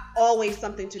not always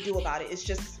something to do about it. It's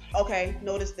just, okay,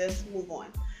 notice this, move on.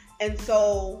 And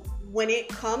so when it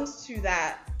comes to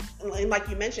that, and like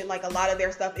you mentioned, like, a lot of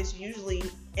their stuff is usually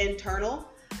internal.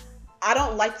 I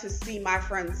don't like to see my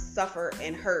friends suffer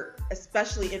and hurt,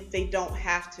 especially if they don't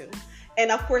have to. And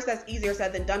of course, that's easier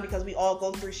said than done, because we all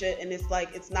go through shit, and it's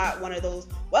like, it's not one of those,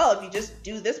 well, if you just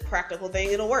do this practical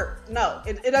thing, it'll work. No,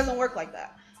 it doesn't work like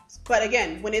that. But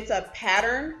again, when it's a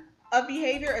pattern of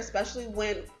behavior, especially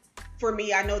when, for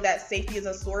me, I know that safety is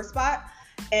a sore spot,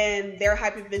 and their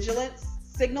hypervigilance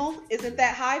signal isn't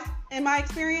that high in my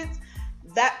experience,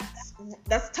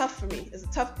 that's tough for me. It's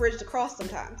a tough bridge to cross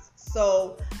sometimes.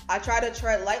 So I try to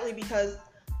tread lightly, because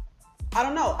I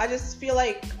don't know, I just feel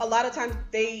like a lot of times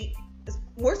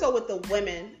more so with the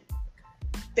women,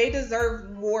 they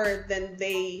deserve more than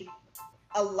they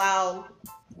allow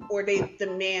or they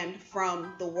demand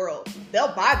from the world.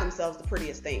 They'll buy themselves the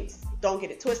prettiest things. Don't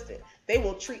get it twisted. They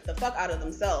will treat the fuck out of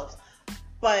themselves.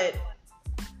 But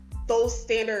those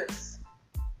standards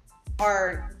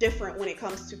are different when it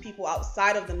comes to people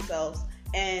outside of themselves,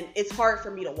 and it's hard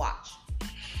for me to watch.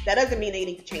 That doesn't mean they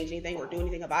need to change anything or do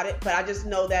anything about it, but I just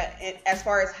know that as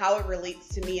far as how it relates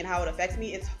to me and how it affects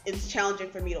me, it's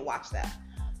challenging for me to watch that.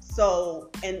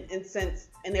 So, and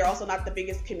they're also not the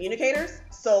biggest communicators,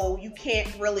 so you can't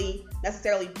really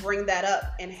necessarily bring that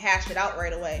up and hash it out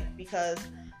right away, because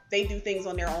they do things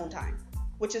on their own time,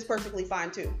 which is perfectly fine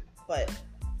too, but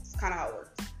it's kind of how it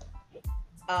works.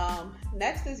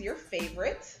 Next is your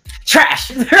favorite. Trash.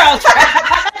 They're all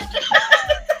trash.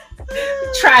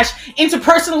 Trash.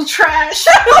 Interpersonal trash.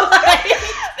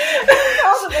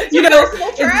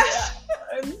 Interpersonal trash.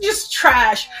 Just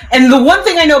trash. And the one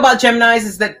thing I know about Geminis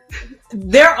is that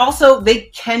they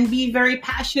can be very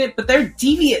passionate, but they're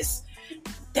devious.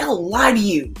 They'll lie to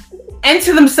you and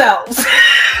to themselves.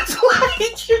 It's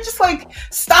like, you're just like,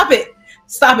 stop it.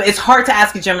 Stop it. It's hard to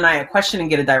ask a Gemini a question and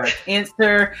get a direct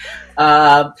answer.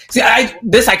 See,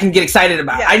 I can get excited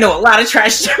about. Yeah. I know a lot of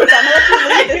trash Gemini. So I'm going to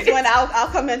let you leave this one. I'll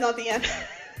come in on the end.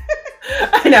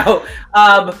 I know.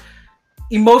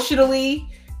 Emotionally,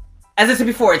 as I said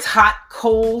before, it's hot,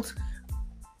 cold.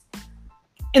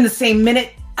 In the same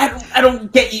minute, I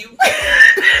don't get you.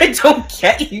 I don't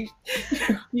get you.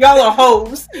 Y'all are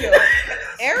hoes.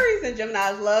 Aries and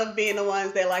Geminis love being the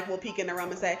ones that like will peek in the room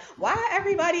and say, "Why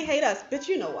everybody hate us?" Bitch,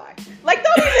 you know why. Like,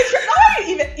 don't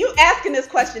even you asking this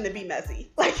question to be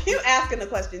messy. Like, you asking the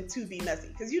question to be messy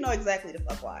because you know exactly the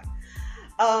fuck why.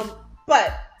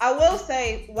 But I will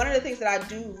say one of the things that I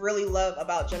do really love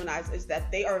about Geminis is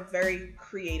that they are very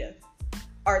creative.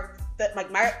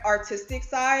 Like my artistic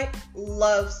side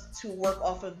loves to work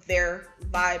off of their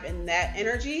vibe and that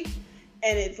energy,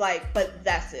 and it's like, but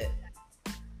that's it.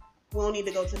 We don't need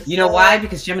to go to the store. You know why?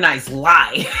 Because Geminis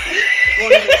lie.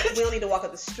 We don't need to walk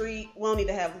up the street. We don't need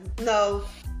to have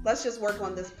let's just work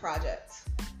on this project,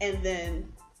 and then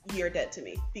you're dead to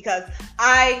me because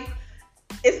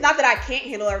it's not that I can't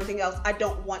handle everything else. I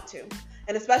don't want to,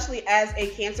 and especially as a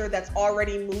Cancer that's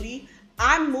already moody,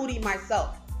 I'm moody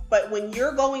myself. But when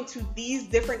you're going to these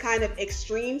different kind of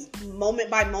extremes, moment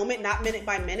by moment, not minute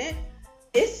by minute,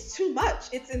 it's too much.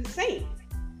 It's insane.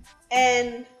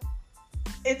 And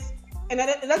it's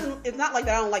not like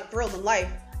that I don't like thrills in life,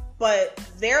 but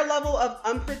their level of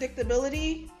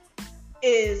unpredictability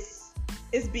is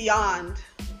beyond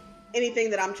anything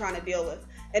that I'm trying to deal with.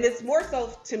 And it's more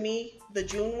so, to me, the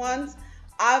June ones.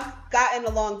 I've gotten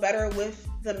along better with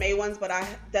the May ones, but I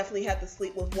definitely have to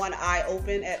sleep with one eye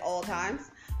open at all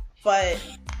times. But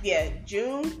yeah,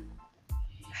 June.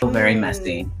 Very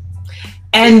messy.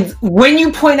 And when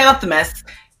you point out the mess,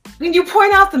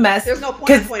 there's no point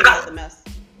in pointing out the mess.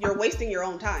 You're wasting your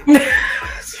own time.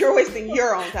 You're wasting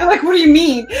your own time. Like, what do you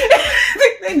mean?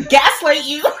 They gaslight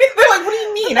you. They're like, what do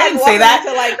you mean? I didn't say that.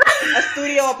 Into like a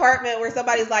studio apartment where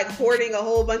somebody's like hoarding a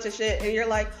whole bunch of shit, and you're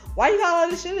like, why you got all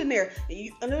this shit in there?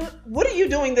 What are you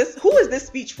doing this? Who is this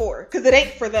speech for? Because it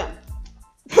ain't for them.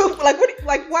 Like,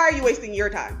 why are you wasting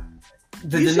your time?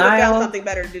 You should have found something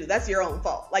better to do. That's your own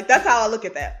fault. Like, that's how I look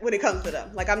at that when it comes to them.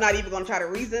 Like, I'm not even going to try to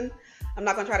reason. I'm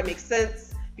not going to try to make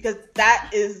sense, because that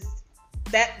is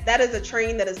a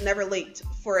train that is never late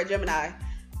for a Gemini.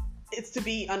 It's to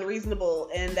be unreasonable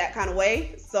in that kind of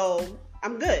way. So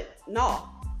I'm good. No.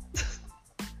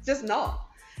 Just no.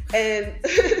 And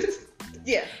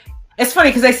yeah. It's funny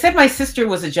because I said my sister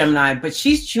was a Gemini, but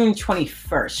she's June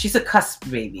 21st. She's a cusp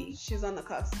baby. She's on the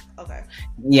cusp. Okay.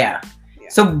 Yeah.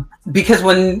 So, because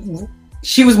when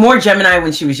she was more Gemini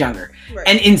when she was younger, right,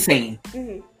 and insane.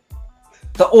 Mm-hmm.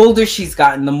 The older she's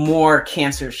gotten, the more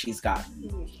Cancer she's gotten.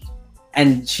 Mm-hmm.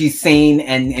 And she's sane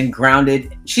and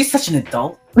grounded. She's such an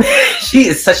adult. She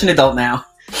is such an adult now.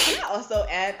 Can I also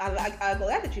add, I'm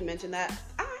glad that you mentioned that.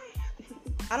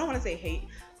 I don't want to say hate.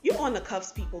 You on the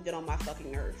cuffs people get on my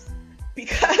fucking nerves.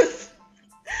 Because,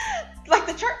 like,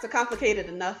 the charts are complicated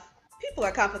enough. People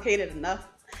are complicated enough.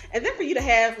 And then for you to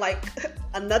have, like,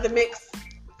 another mix,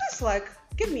 it's like,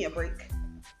 give me a break.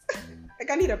 Like,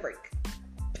 I need a break.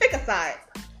 Pick a side.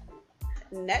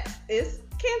 Next is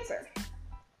Cancer.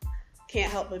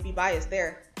 Can't help but be biased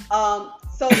there.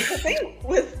 So the thing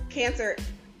with Cancer,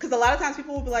 because a lot of times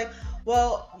people will be like,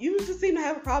 well, you just seem to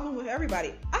have a problem with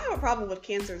everybody. I have a problem with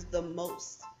Cancers the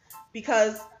most,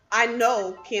 because I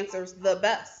know Cancer's the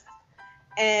best.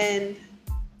 And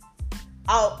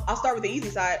I'll start with the easy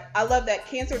side. I love that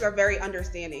Cancers are very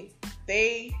understanding.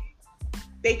 They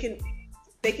can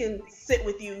sit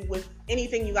with you with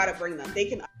anything you got to bring them. They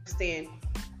can understand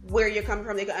where you're coming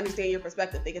from. They can understand your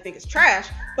perspective. They can think it's trash,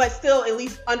 but still at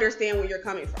least understand where you're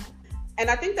coming from. And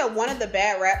I think that one of the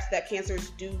bad raps that Cancers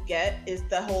do get is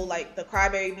the whole, like, the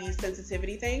crybaby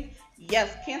sensitivity thing.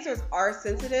 Yes, Cancers are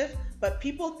sensitive, but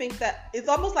people think that, it's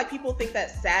almost like people think that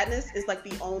sadness is like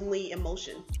the only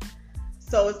emotion.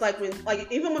 So it's like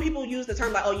even when people use the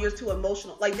term like, oh, you're too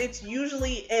emotional, like, it's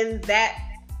usually in that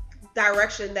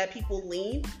direction that people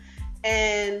lean.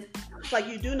 And it's like,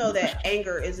 you do know that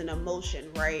anger is an emotion,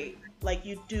 right? Like,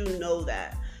 you do know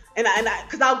that. And I,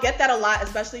 because I'll get that a lot,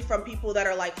 especially from people that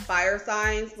are like fire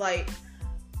signs. Like,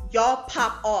 y'all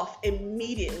pop off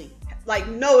immediately, like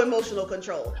no emotional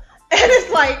control. And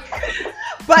it's like,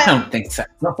 but I don't think so.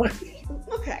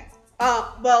 Okay.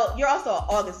 Well, you're also an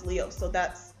August Leo, so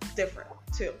that's different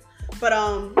too. But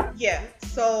yeah.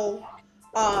 So,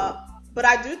 but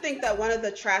I do think that one of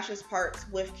the trashiest parts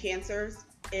with Cancers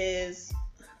is,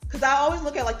 because I always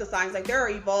look at like the signs, like there are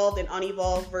evolved and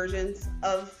unevolved versions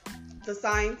of the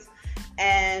signs,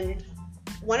 and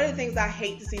one of the things I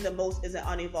hate to see the most is an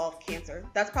unevolved Cancer.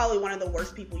 That's probably one of the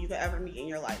worst people you could ever meet in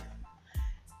your life.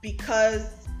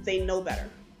 because they know better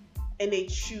and they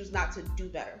choose not to do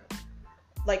better.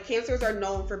 Like cancers are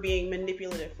known for being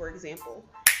manipulative, for example.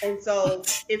 And so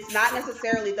it's not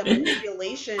necessarily the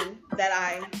manipulation that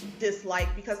I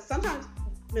dislike, because sometimes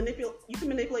you can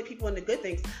manipulate people into good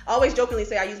things. I always jokingly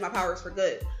say I use my powers for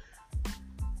good.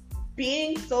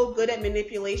 Being so good at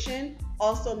manipulation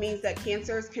also means that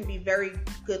cancers can be very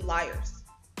good liars.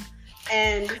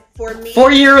 And for me,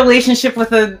 4-year relationship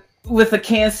with a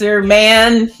cancer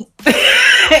man.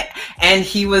 And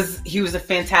he was a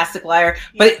fantastic liar,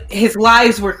 but his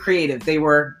lies were creative. They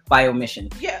were by omission.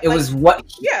 Yeah, it was what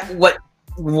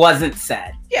wasn't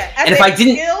said. Yeah, and if I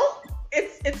didn't,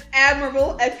 it's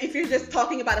admirable if you're just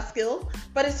talking about a skill,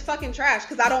 but it's fucking trash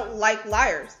because I don't like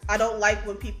liars. I don't like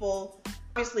when people.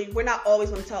 Obviously, we're not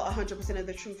always going to tell 100% of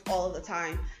the truth all of the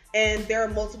time, and there are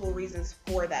multiple reasons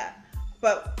for that.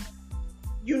 But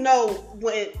you know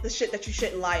when the shit that you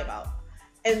shouldn't lie about,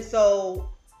 and so.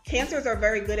 Cancers are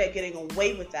very good at getting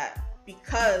away with that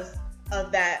because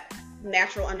of that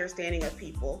natural understanding of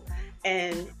people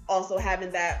and also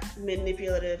having that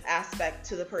manipulative aspect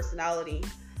to the personality.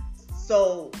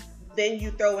 So then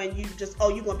you throw in, you're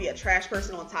going to be a trash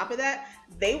person on top of that.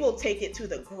 They will take it to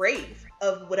the grave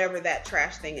of whatever that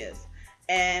trash thing is.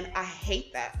 And I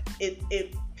hate that.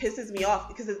 It pisses me off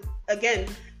because, again,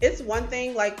 it's one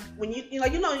thing like when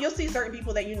you'll see certain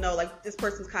people that like this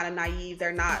person's kind of naive.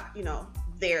 They're not,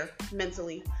 there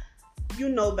mentally,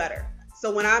 better.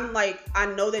 So when I'm like, I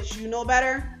know that you know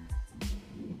better.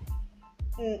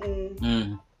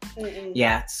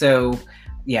 Yeah. So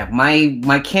yeah,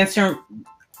 my cancer,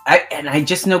 I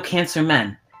just know cancer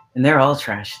men, and they're all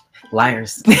trash,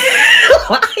 liars,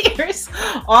 liars.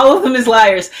 All of them is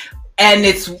liars, and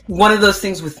it's one of those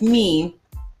things with me.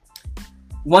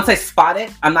 Once I spot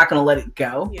it, I'm not gonna let it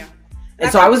go. Yeah.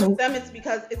 And so I was. With them, it's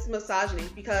because it's misogyny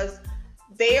because.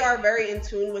 They are very in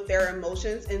tune with their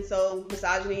emotions, and so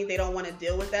misogyny, they don't want to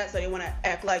deal with that, so they want to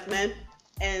act like men,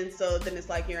 and so then it's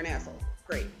like, you're an asshole.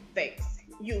 Great, thanks.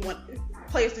 You want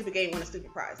play a stupid game, win a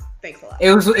stupid prize. Thanks a lot.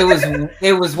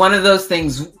 It was one of those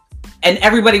things, and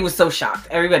everybody was so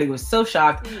shocked.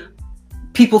 Mm-hmm.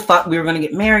 People thought we were going to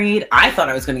get married. I thought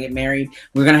I was going to get married.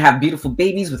 We were going to have beautiful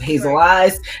babies with hazel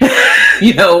eyes.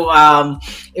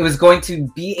 It was going to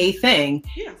be a thing.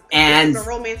 Yeah, and the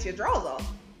romance your draws off.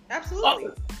 Absolutely.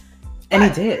 And he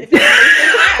did.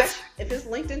 If it's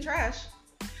linked in trash,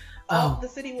 the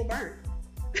city will burn.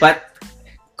 But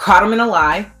caught him in a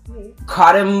lie. Mm-hmm.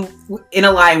 Caught him in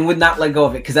a lie and would not let go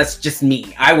of it because that's just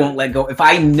me. I won't let go. If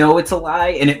I know it's a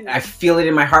lie and I feel it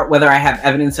in my heart, whether I have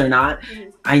evidence or not,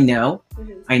 I know.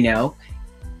 Mm-hmm. I know.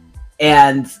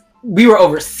 And we were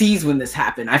overseas when this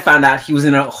happened. I found out he was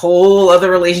in a whole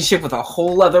other relationship with a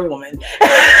whole other woman.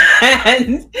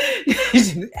 And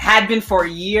had been for a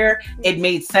year. It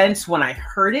made sense when I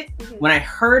heard it. Mm-hmm. When I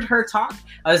heard her talk,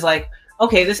 I was like,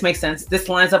 okay, this makes sense. This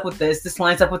lines up with this. This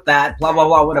lines up with that. Blah, blah,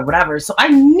 blah, whatever. So I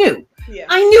knew. Yeah.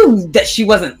 I knew that she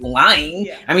wasn't lying.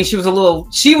 Yeah. I mean, she was a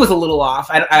little off.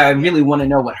 I really want to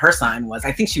know what her sign was.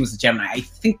 I think she was a Gemini. I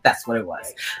think that's what it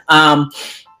was.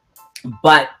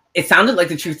 But it sounded like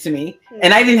the truth to me.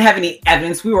 And I didn't have any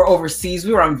evidence. We were overseas.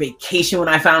 We were on vacation when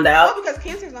I found out. Oh, because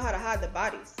cancers know how to hide their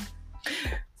bodies.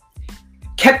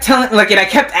 Kept telling, and I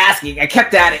kept asking. I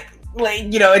kept at it.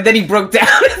 And then he broke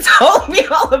down and told me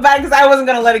all about it because I wasn't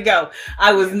going to let it go.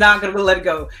 I was not going to let it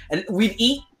go. And we'd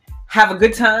eat, have a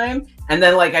good time. And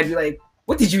then I'd be like,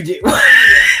 what did you do?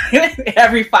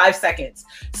 Every 5 seconds.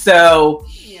 So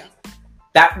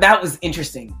that was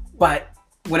interesting. But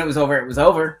when it was over, it was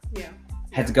over. Yeah.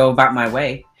 Had to go about my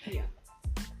way. Yeah.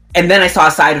 And then I saw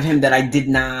a side of him that I did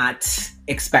not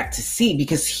expect to see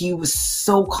because he was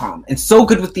so calm and so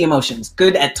good with the emotions,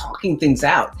 good at talking things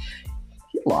out.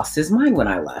 He lost his mind when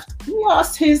I left. He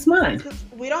lost his mind.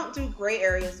 We don't do gray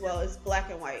areas well. It's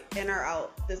black and white, in or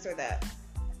out, this or that.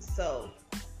 So,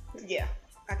 yeah,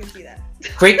 I can see that.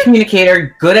 Great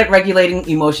communicator, good at regulating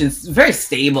emotions, very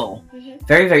stable. Mm-hmm.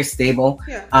 Very, very stable.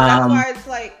 Yeah, that's why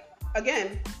it's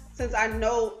again, since I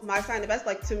know my sign the best,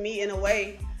 to me, in a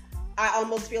way, I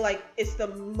almost feel like it's the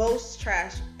most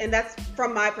trash. And that's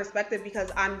from my perspective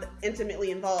because I'm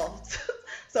intimately involved.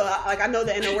 So, I know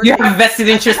the inner workings. You have a vested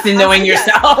interest in knowing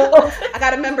yourself. I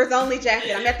got a members only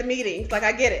jacket. I'm at the meetings.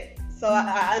 I get it. So,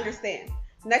 I understand.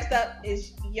 Next up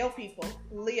is yo people,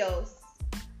 Leos.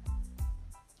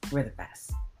 We're the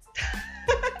best.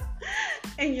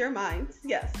 In your minds,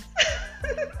 yes.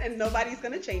 And nobody's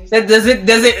gonna change that.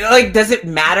 Does it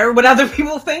matter what other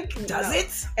people think? Does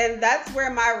it? And that's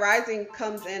where my rising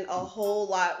comes in a whole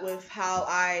lot with how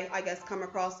I guess come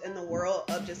across in the world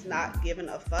of just not giving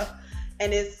a fuck.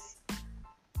 And it's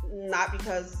not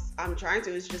because I'm trying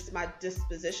to. It's just my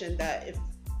disposition that if,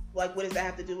 like, what does that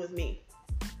have to do with me?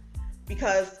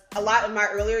 Because a lot of my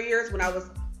earlier years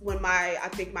I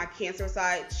think my cancer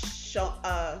side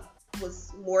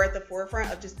was more at the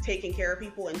forefront of just taking care of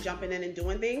people and jumping in and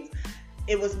doing things.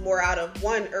 It was more out of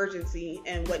one, urgency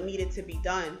and what needed to be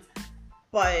done.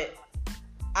 But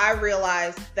I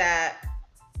realized that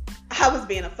I was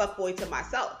being a fuckboy to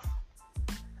myself.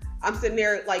 I'm sitting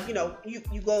there like, you know, you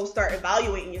go start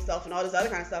evaluating yourself and all this other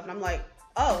kind of stuff. And I'm like,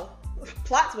 oh,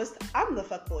 plot twist, I'm the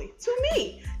fuckboy to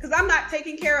me. Because I'm not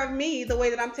taking care of me the way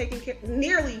that I'm taking care,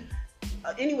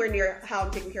 anywhere near how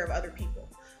I'm taking care of other people.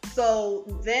 So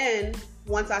then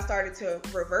once I started to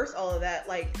reverse all of that,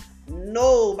 like,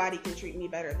 nobody can treat me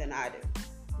better than I do.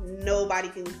 Nobody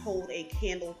can hold a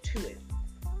candle to it.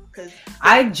 Because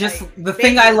the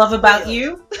thing I love about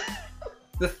you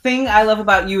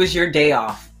is your day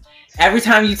off. Every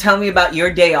time you tell me about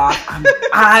your day off,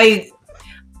 I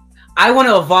want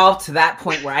to evolve to that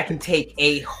point where I can take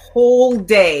a whole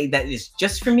day that is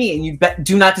just for me, and you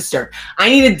do not disturb. I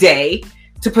need a day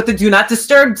to put the do not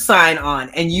disturb sign on,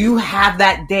 and you have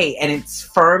that day, and it's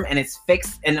firm and it's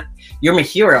fixed, and you're my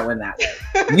hero in that way.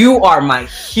 You are my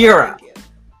hero.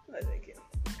 Thank you.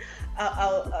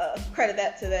 I'll credit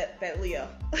that to that Leo,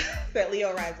 that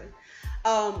Leo rising.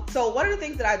 So one of the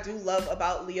things that I do love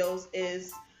about Leos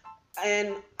is,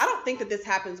 and I don't think that this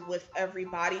happens with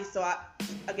everybody, so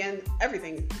again,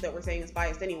 everything that we're saying is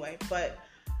biased anyway, but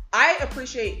I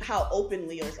appreciate how open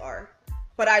Leos are.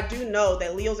 But I do know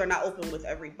that Leos are not open with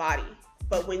everybody.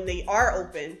 But when they are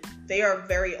open, they are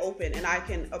very open, and I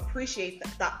can appreciate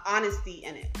the honesty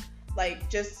in it. Like,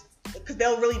 just because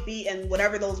they'll really be in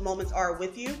whatever those moments are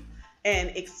with you and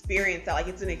experience that. Like,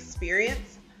 it's an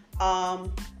experience.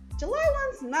 July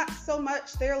ones, not so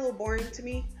much. They're a little boring to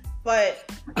me.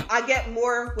 But I get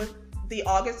more with the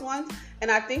August ones. And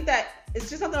I think that it's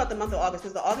just something about the month of August,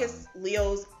 because the August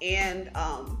Leos and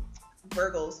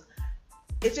Virgos,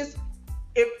 it just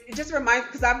reminds,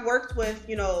 because I've worked with,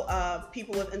 you know,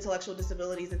 people with intellectual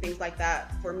disabilities and things like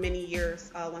that for many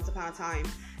years, once upon a time.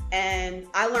 And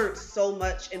I learned so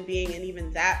much in being in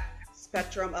even that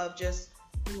spectrum of just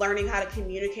learning how to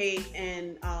communicate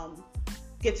and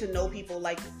get to know people,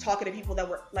 like talking to people that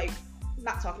were like,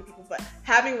 not talking to people, but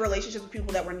having relationships with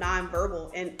people that were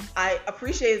nonverbal. And I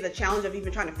appreciated the challenge of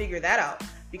even trying to figure that out,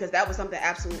 because that was something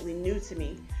absolutely new to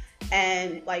me.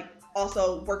 And like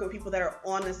also working with people that are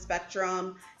on the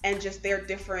spectrum and just their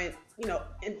different, you know,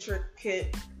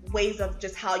 intricate ways of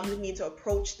just how you need to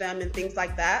approach them and things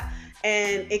like that.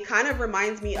 And it kind of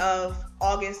reminds me of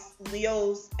August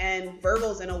Leos and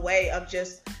Virgos in a way of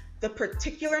just the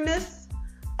particularness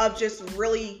of just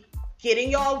really getting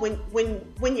y'all when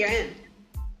you're in.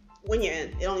 When you're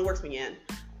in. It only works when you're in.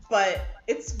 But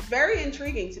it's very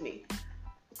intriguing to me.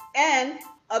 And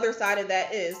other side of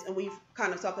that is, and we've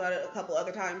kind of talked about it a couple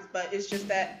other times, but it's just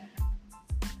that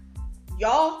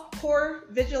y'all core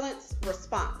vigilance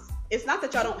response. It's not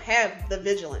that y'all don't have the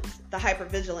vigilance, the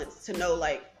hypervigilance to know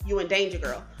like you in danger,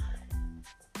 girl.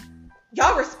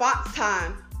 Y'all response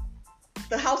time,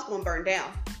 the house gonna burn down.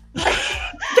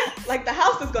 Like the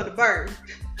house is gonna burn.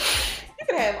 You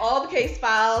can have all the case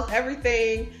files,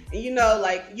 everything, and you know,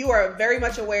 like you are very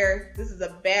much aware this is a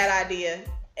bad idea,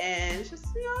 and it's just,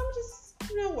 you know, I'm just,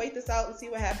 you know, wait this out and see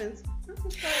what happens.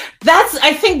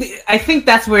 I think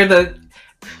that's where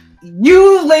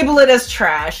you label it as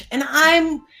trash, and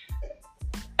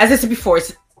as I said before,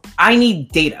 I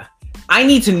need data. I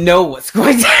need to know what's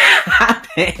going to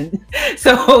happen.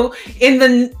 So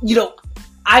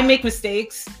I make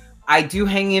mistakes. I do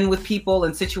hang in with people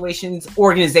and situations,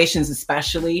 organizations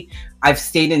especially. I've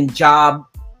stayed in jobs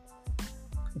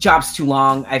too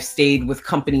long. I've stayed with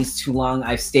companies too long.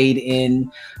 I've stayed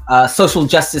in social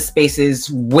justice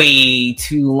spaces way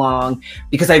too long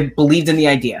because I believed in the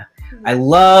idea. I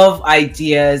love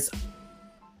ideas,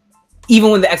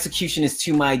 even when the execution is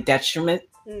to my detriment.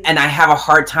 And I have a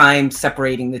hard time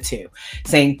separating the two,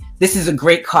 saying this is a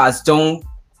great cause. Don't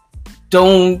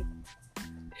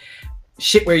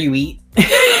shit where you eat.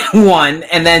 One,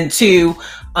 and then two,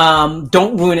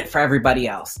 don't ruin it for everybody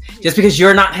else. Just because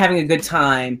you're not having a good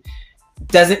time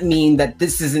doesn't mean that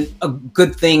this isn't a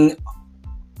good thing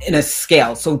in a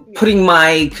scale. So putting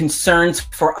my concerns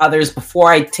for others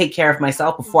before I take care of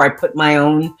myself, before I put my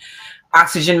own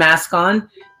oxygen mask on,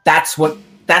 that's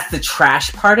the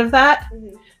trash part of that.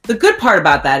 The good part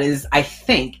about that is, I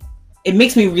think it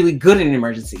makes me really good in an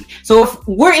emergency. So if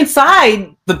we're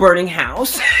inside the burning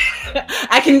house,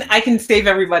 I can save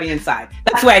everybody inside.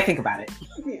 That's the way I think about it.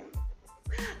 Yeah.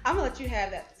 I'm gonna let you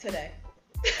have that today.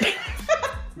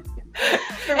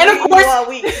 And of course, all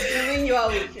week. I'm reading you all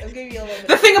week. I'll give you a little bit.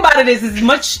 The thing about it is,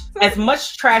 as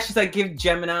much trash as I give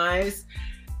Geminis,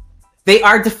 they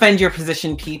are defend your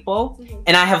position people,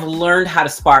 and I have learned how to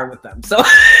spar with them. So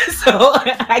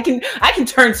I can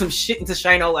turn some shit into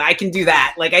Shinola. I can do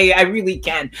that. Like I really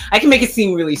can. I can make it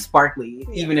seem really sparkly,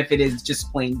 even if it is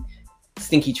just plain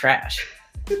stinky trash.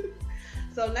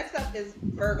 So next up is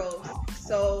Virgos.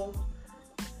 So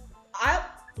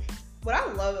what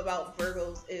I love about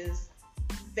Virgos is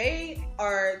they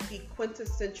are the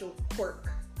quintessential quirk.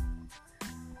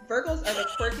 Virgos are the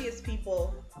quirkiest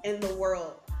people in the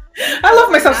world. I love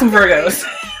myself some Virgos.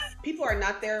 People are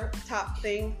not their top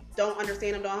thing. Don't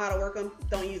understand them, don't know how to work them,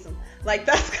 don't use them. Like,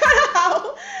 that's kind of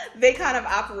how they kind of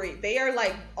operate. They are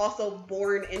like also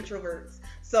born introverts.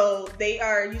 So they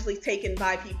are usually taken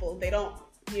by people.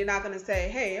 You're not going to say,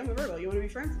 hey, I'm a Virgo, you want to be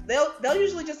friends? They'll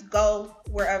usually just go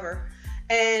wherever.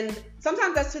 And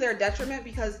sometimes that's to their detriment,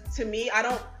 because to me, I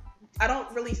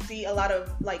don't really see a lot of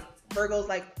like Virgos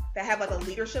like that have like a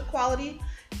leadership quality.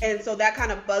 And so that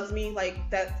kind of bugs me, like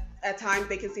that at times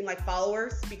they can seem like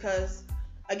followers, because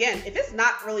again, if it's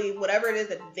not really whatever it is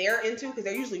that they're into, because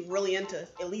they're usually really into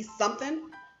at least something,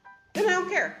 then I don't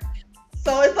care.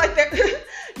 So it's like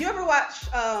you ever watch,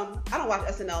 I don't watch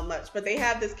SNL much, but they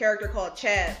have this character called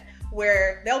Chad,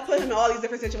 where they'll put him in all these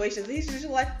different situations. And he's just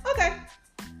like, okay,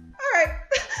 all right.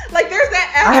 Like there's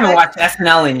that aspect. I haven't watched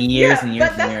SNL in years and years.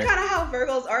 But that's kind of how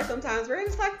Virgos are sometimes. We're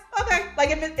just like, okay. Like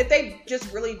if they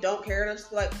just really don't care, they're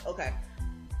just like, okay.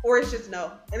 Or it's just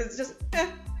no. And it's just,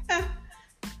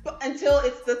 But until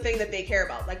it's the thing that they care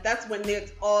about. Like that's when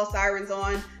it's all sirens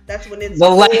on. That's when it's the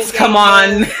lights come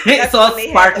on. It's all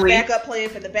sparkly. The backup plan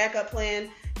for the backup plan.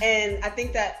 And I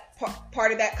think that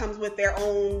part of that comes with their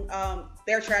own,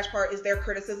 their trash part is their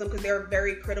criticism, because they're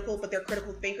very critical, but they're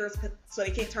critical thinkers, so they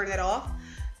can't turn that off.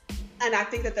 And I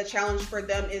think that the challenge for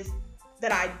them is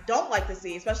that I don't like to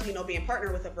see, especially, being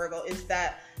partnered with a Virgo, is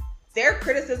that their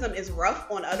criticism is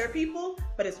rough on other people,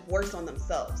 but it's worse on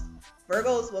themselves.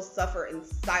 Virgos will suffer in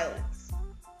silence.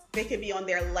 They could be on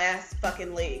their last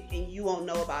fucking leg and you won't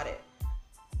know about it.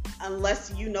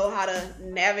 Unless you know how to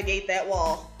navigate that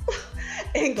wall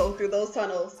and go through those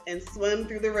tunnels and swim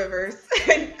through the rivers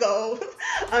and go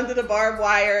under the barbed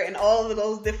wire and all of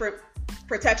those different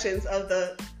protections of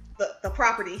the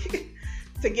property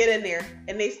to get in there.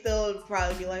 And they still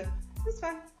probably be like, it's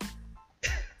fine.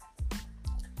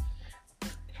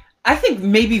 I think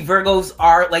maybe Virgos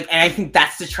are like, and I think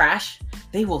that's the trash.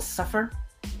 They will suffer.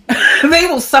 They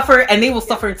will suffer, and they will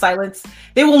suffer in silence.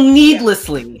 They will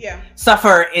needlessly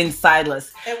suffer in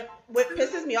silence. And what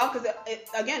pisses me off, because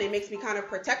it makes me kind of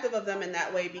protective of them in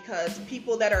that way, because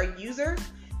people that are users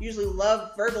usually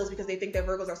love Virgos because they think that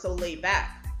Virgos are so laid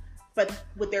back. But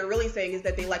what they're really saying is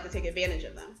that they like to take advantage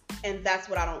of them. And that's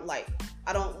what I don't like.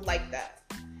 I don't like that.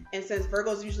 And since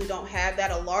Virgos usually don't have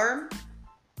that alarm,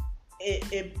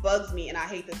 it bugs me and I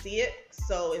hate to see it.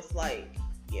 So it's like,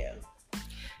 yeah.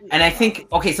 And I think,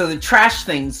 okay, so the trash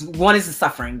things, one is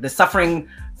the suffering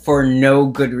for no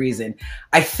good reason.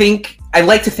 I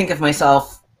like to think of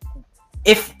myself,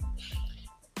 if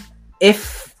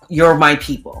you're my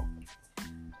people,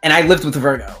 and I lived with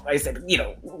Virgo, I said,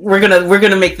 we're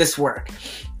gonna make this work.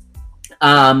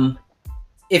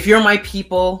 If you're my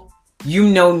people,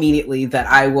 immediately that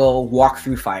I will walk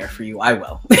through fire for you. I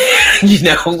will.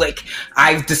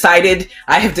 I've decided,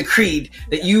 I have decreed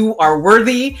that you are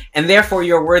worthy, and therefore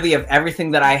you're worthy of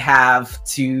everything that I have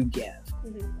to give.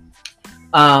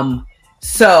 Mm-hmm.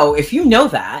 So if you know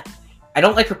that, I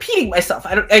don't like repeating myself.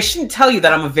 I shouldn't tell you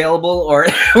that I'm available or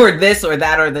this or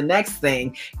that or the next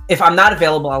thing. If I'm not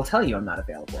available, I'll tell you I'm not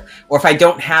available. Or if I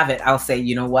don't have it, I'll say,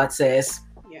 you know what, sis?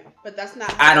 But that's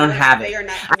not. I don't have it.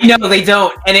 I know they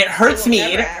don't, and it hurts me.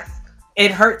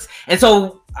 It hurts, and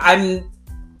so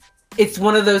it's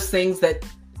one of those things that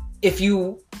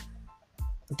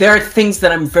there are things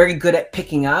that I'm very good at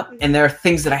picking up, and there are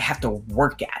things that I have to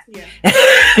work at. Yeah.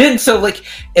 And so,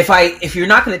 if you're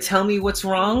not going to tell me what's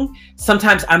wrong,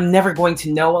 sometimes I'm never going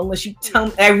to know unless you tell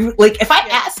me. If I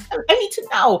ask, I need to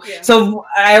know. Yeah. So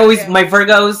I always my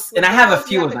Virgos, and I have a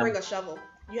few of them.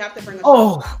 You have to bring a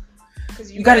shovel.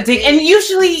 You got to dig, and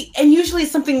usually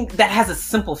it's something that has a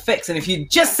simple fix. And if you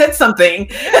just said something,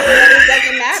 it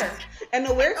doesn't matter. And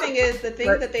the weird thing is, the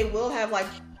things that they will have like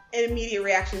an immediate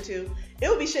reaction to, it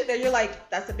will be shit that you're like,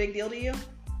 that's a big deal to you.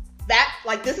 That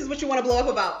this is what you want to blow up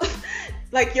about.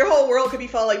 Like your whole world could be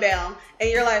falling down, and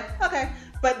you're like, okay,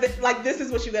 but this is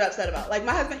what you get upset about. Like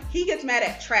my husband, he gets mad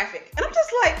at traffic, and I'm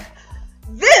just like,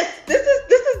 this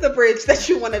is the bridge that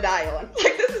you want to die on.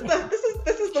 Like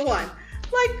this is the one.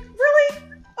 Like, really?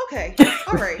 Okay.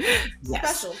 All right.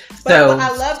 Yes. Special. But, So but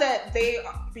I love that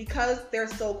because they're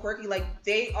so quirky, like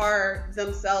they are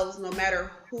themselves no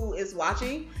matter who is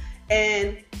watching.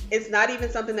 And it's not even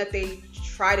something that they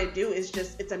try to do.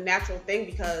 It's a natural thing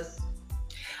because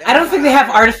I don't think they have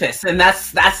artifice, and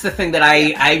that's the thing that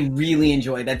I really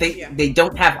enjoy, that they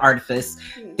don't have artifice.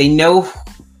 They know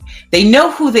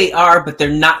who they are, but they're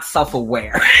not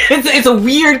self-aware. It's a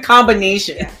weird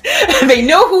combination. They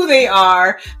know who they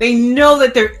are. They know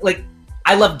that they're like,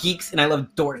 I love geeks and I love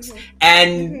dorks,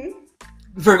 and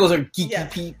Virgos are geeky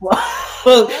people.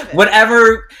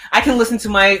 Whatever, I can listen to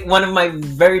one of my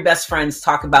very best friends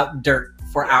talk about dirt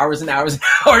for hours and hours and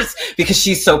hours because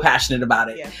she's so passionate about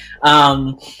it.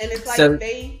 And it's like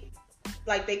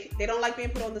they don't like being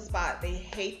put on the spot. They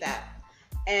hate that.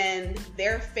 And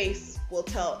their face will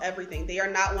tell everything. They are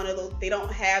not one of those, they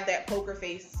don't have that poker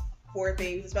face for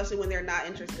things, especially when they're not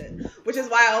interested. Which is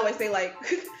why I always say, like,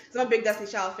 because I'm a big Destiny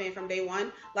Child fan from day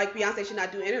one, like Beyonce should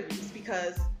not do interviews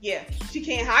because, she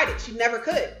can't hide it. She never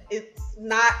could. It's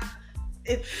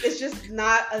just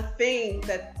not a thing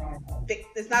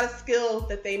it's not a skill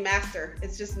that they master.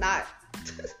 It's just not.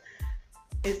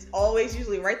 It's always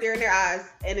usually right there in their eyes,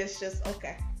 and it's just,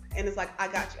 okay. And it's like, I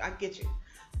got you. I get you.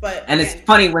 And it's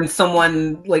funny when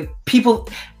someone, like, people,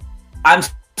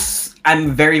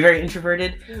 I'm very, very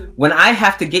introverted. When I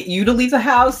have to get you to leave the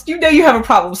house, you have a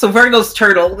problem. So Virgos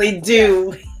turtle, they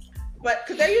do. But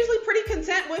because they're usually pretty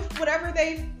content with whatever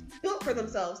they've built for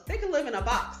themselves. They can live in a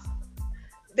box.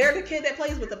 They're the kid that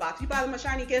plays with the box. You buy them a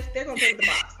shiny gift, they're going to play with the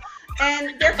box.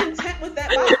 And they're content with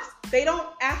that box. They don't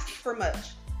ask for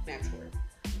much. Next word.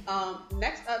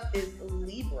 Next up is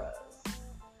Libras.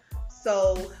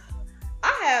 So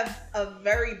I have a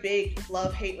very big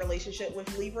love-hate relationship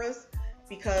with Libras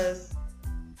because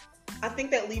I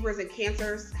think that Libras and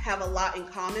Cancers have a lot in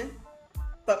common,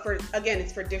 but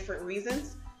it's for different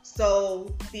reasons.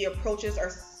 So the approaches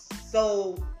are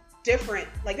so different.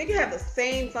 Like, they can have the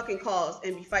same fucking cause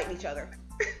and be fighting each other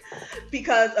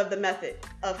because of the method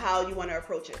of how you want to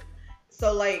approach it.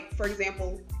 So, like, for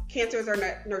example, Cancers are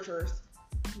nurturers.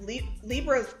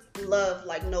 Libras love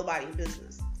like nobody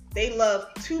business. They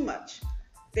love too much.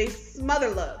 They smother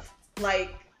love,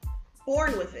 like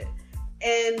born with it.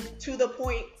 And to the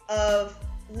point of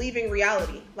leaving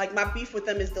reality. Like, my beef with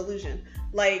them is delusion.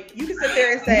 Like, you can sit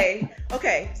there and say,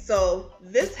 okay, so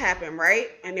this happened, right?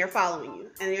 And they're following you.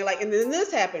 And you're like, and then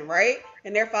this happened, right?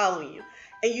 And they're following you.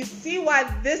 And you see why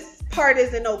this part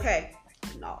isn't okay.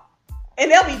 No.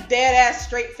 And they'll be dead ass,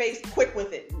 straight face, quick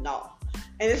with it. No.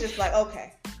 And it's just like,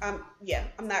 okay, I'm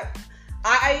not.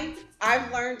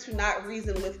 I've learned to not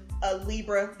reason with a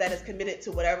Libra that is committed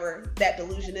to whatever that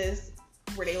delusion is,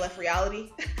 where they left reality,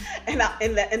 and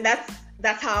that's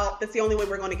the only way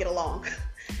we're going to get along,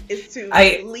 is to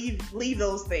leave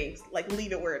those things, like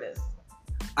leave it where it is.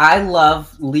 I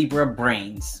love Libra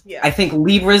brains. I think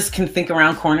Libras can think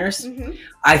around corners.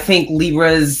 I think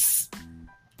Libras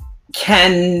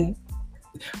can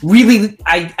really.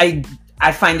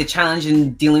 I find the challenge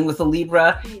in dealing with a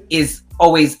Libra is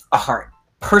always a heart.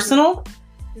 Personal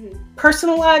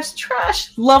lives,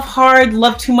 trash. Love hard,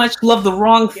 love too much, love the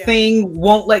wrong thing,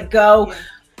 won't let go.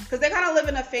 Because they kind of live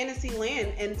in a fantasy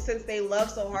land, and since they love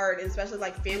so hard, and especially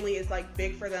like family is like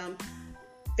big for them,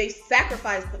 they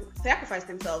sacrifice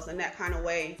themselves in that kind of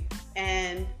way.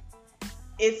 And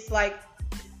it's like,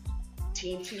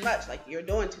 team too much, like you're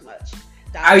doing too much.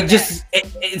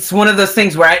 It's one of those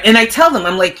things where I tell them,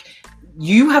 I'm like,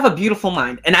 you have a beautiful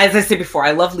mind. And as I said before,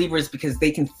 I love Libras because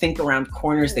they can think around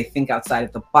corners. They think outside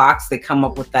of the box. They come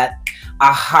up with that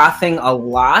aha thing a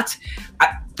lot.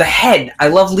 The head. I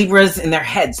love Libras in their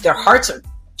heads. Their hearts are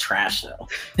trash, though.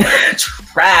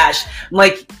 Trash. I'm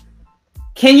like,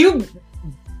 can you...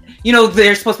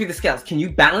 they're supposed to be the scales. Can you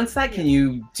balance that? Can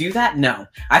you do that? No.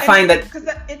 I find that... Because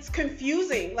it's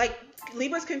confusing. Like,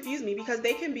 Libras confuse me because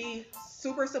they can be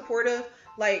super supportive,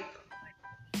 like...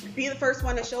 be the first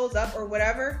one that shows up or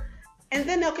whatever, and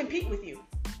then they'll compete with you,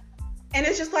 and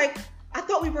it's just like, I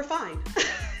thought we were fine.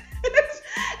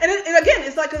 and again,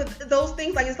 it's like those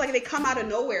things, like it's like they come out of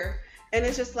nowhere, and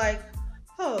it's just like,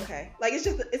 oh, okay, like it's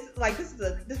like this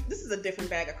is a different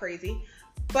bag of crazy.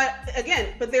 But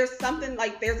there's something,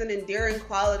 like there's an endearing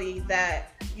quality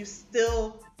that you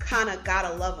still kind of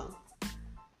gotta love them,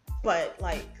 but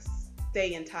like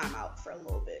stay in timeout for a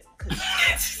little bit.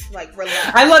 Like,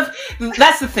 relax.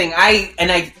 That's the thing.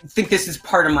 I think this is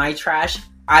part of my trash.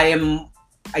 I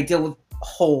deal with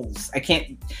holes. I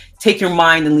can't take your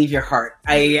mind and leave your heart.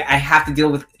 I have to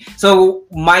deal with, so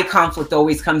my conflict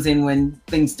always comes in when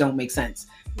things don't make sense.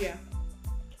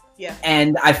 Yeah.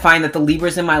 And I find that the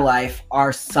Libras in my life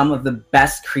are some of the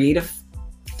best creative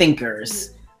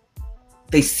thinkers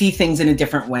they see things in a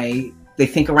different way. They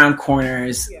think around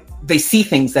corners. Yeah. They see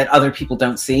things that other people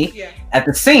don't see. Yeah. At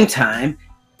the same time,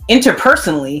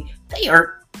 interpersonally, they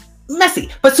are messy,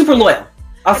 but super loyal.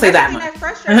 I'll say that much. That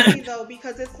frustrates me though,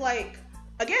 because it's like,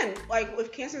 again, like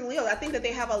with Cancer and Leo, I think that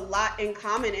they have a lot in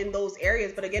common in those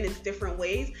areas, but again, it's different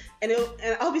ways. And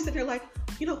I'll be sitting there like,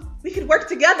 you know, we could work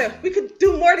together. We could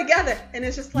do more together. And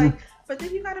it's just like, but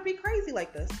then you got to be crazy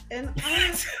like this. And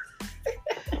it's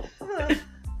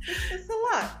a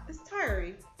lot. It's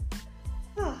tiring.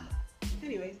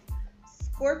 Anyways,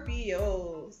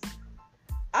 Scorpios.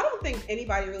 I don't think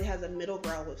anybody really has a middle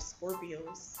ground with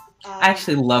Scorpios. I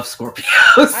actually love Scorpios.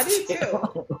 I do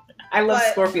too. I love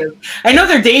Scorpios. I know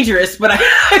they're dangerous, but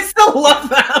I still love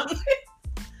them.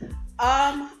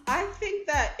 I think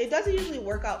that it doesn't usually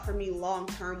work out for me long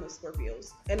term with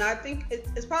Scorpios. And I think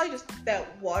it's probably just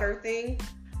that water thing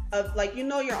of like, you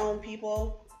know your own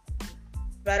people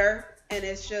better. And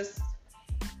it's just,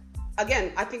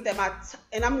 again, I think that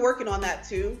and I'm working on that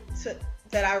too,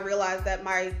 that I realize that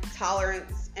my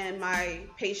tolerance and my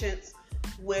patience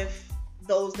with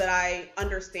those that I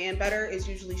understand better is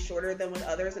usually shorter than with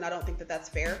others. And I don't think that that's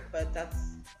fair, but that's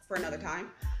for another time.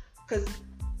 Because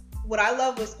what I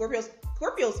love with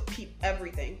Scorpios peep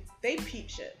everything. They peep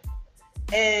shit.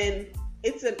 And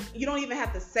you don't even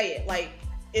have to say it. Like,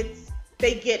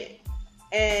 they get it.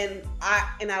 And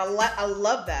I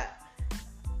love that.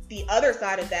 The other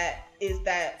side of that is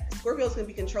that Scorpios can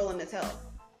be controlling as hell.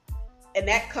 And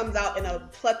that comes out in a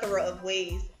plethora of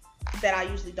ways that I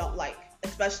usually don't like,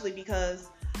 especially because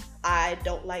I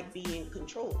don't like being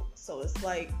controlled. So it's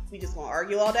like, we just gonna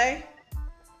argue all day?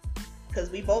 Because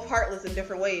we both heartless in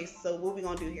different ways. So what we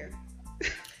gonna do here?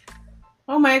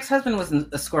 Oh, my ex-husband was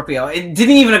a Scorpio. It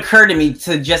didn't even occur to me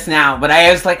to just now, but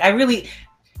I was like, I really,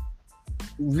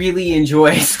 really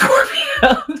enjoy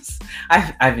Scorpios.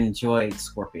 I've enjoyed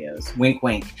Scorpios. Wink,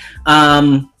 wink.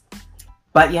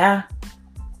 But yeah,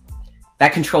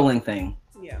 that controlling thing.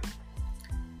 Yeah.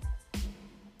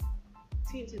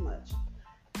 Too much.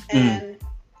 And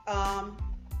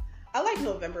I like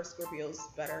November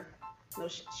Scorpios better. No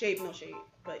shade,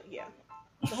 but yeah.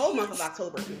 The whole month of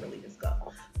October we really just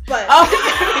go. But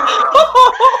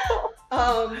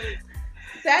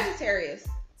Sagittarius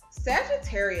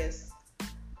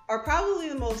are probably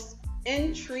the most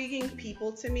intriguing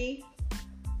people to me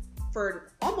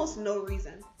for almost no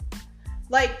reason.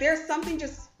 Like, there's something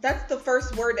that's the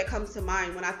first word that comes to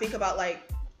mind when I think about,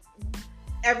 like,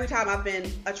 every time I've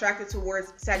been attracted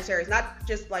towards Sagittarius, not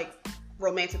just like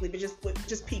romantically, but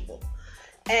just people.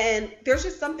 And there's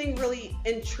just something really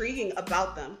intriguing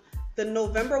about them. The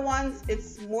November ones,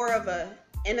 it's more of a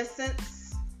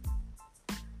innocence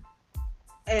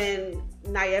and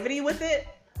naivety with it.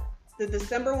 The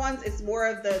December ones, it's more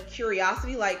of the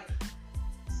curiosity. Like,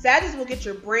 Sagittarius will get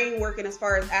your brain working as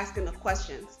far as asking the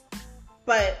questions.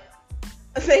 But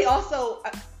they also,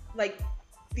 like,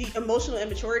 the emotional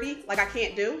immaturity, like, I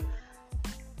can't do.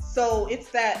 So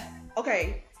it's that,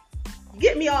 okay,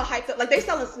 get me all hyped up. Like, they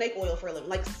selling snake oil for a living.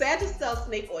 Like, Sagittarius sells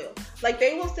snake oil. Like,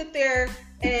 they will sit there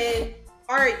and,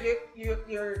 all right,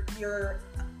 you're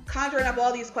conjuring up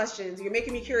all these questions. You're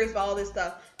making me curious about all this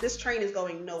stuff. This train is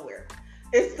going nowhere.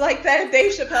 It's like that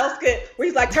Dave Chappelle skit where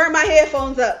he's like, turn my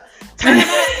headphones up.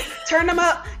 Turn them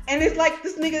up. And it's like,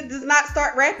 this nigga does not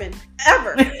start rapping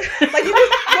ever. Like, you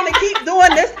just gonna keep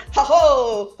doing this.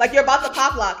 Ho-ho. Like, you're about to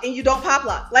pop lock and you don't pop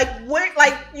lock. Like, where's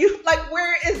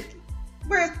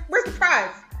the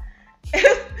prize?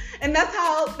 And that's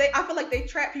how I feel like they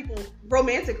trap people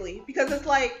romantically, because it's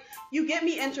like, you get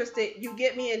me interested, you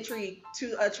get me intrigued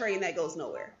to a train that goes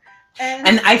nowhere.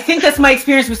 And I think that's my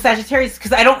experience with Sagittarius,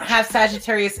 because I don't have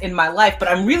Sagittarius in my life, but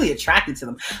I'm really attracted to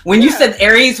them. When you said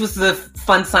Aries was the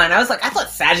fun sign, I was like, I thought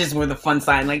Sagittarius were the fun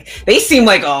sign. Like, they seem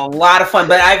like a lot of fun,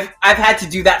 but I've had to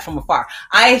do that from afar.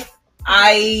 I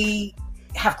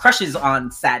have crushes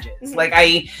on Sagittarius.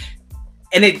 Mm-hmm.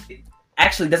 And it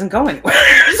actually doesn't go anywhere.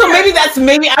 So maybe I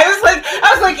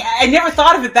was like, I never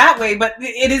thought of it that way, but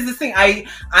it is this thing. I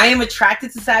am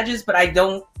attracted to Sagittarius, but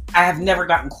I have never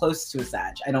gotten close to a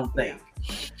Sag, I don't think.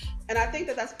 Yeah. And I think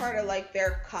that that's part of, like,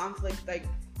 their conflict. Like,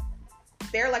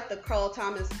 they're like the Carl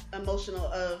Thomas emotional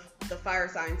of the fire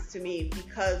signs to me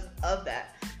because of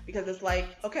that. Because it's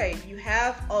like, okay, you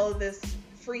have all of this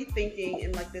free thinking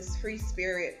and, like, this free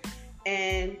spirit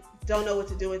and don't know what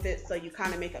to do with it, so you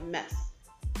kind of make a mess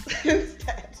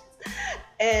instead.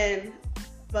 And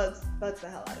bugs the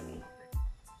hell out of me.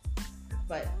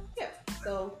 But yeah,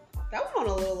 so that went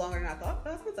on a little longer than I thought,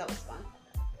 but I thought that was fun.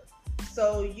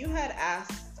 So you had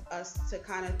asked us to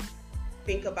kind of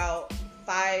think about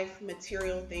 5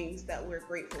 material things that we're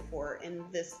grateful for in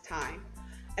this time.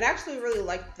 And I actually really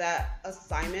liked that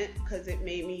assignment because it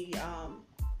made me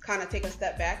kind of take a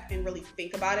step back and really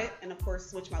think about it. And of course,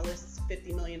 switch my lists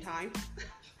 50 million times.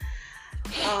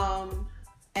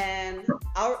 And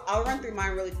I'll run through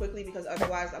mine really quickly because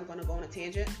otherwise I'm going to go on a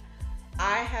tangent.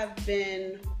 I have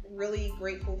been really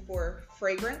grateful for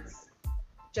fragrance,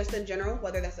 just in general,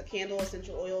 whether that's a candle,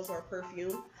 essential oils, or a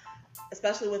perfume.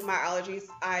 Especially with my allergies,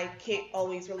 I can't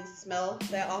always really smell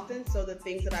that often. So the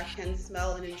things that I can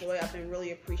smell and enjoy, I've been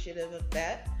really appreciative of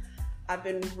that. I've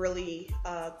been really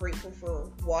grateful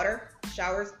for water,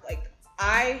 showers. Like,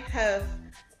 I have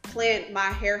planned my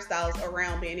hairstyles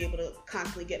around being able to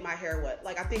constantly get my hair wet.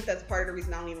 Like, I think that's part of the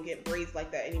reason I don't even get braids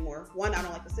like that anymore. One, I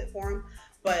don't like to sit for them,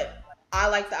 but I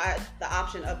like the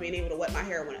option of being able to wet my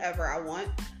hair whenever I want.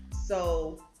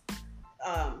 So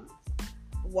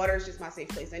water is just my safe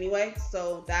place anyway.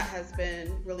 So that has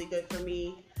been really good for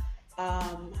me.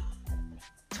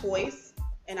 Toys,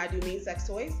 and I do mean sex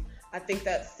toys. I think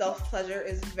that self-pleasure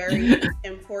is very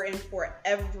important for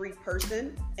every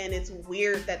person, and it's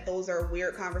weird that those are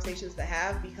weird conversations to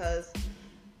have because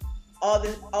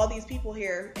all these people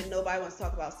here and nobody wants to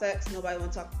talk about sex, nobody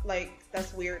wants to talk, like,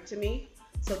 that's weird to me.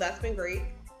 So that's been great.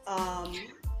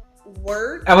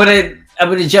 Word. I'm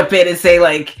gonna jump in and say,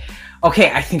 like,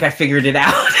 okay, I think I figured it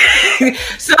out.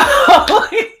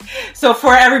 So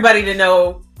for everybody to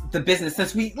know the business,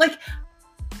 since we, like,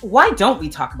 why don't we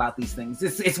talk about these things?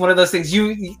 It's one of those things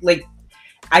you, like,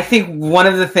 I think one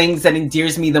of the things that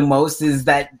endears me the most is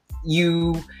that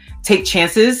you take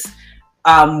chances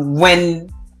when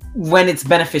it's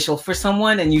beneficial for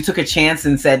someone, and you took a chance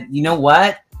and said, you know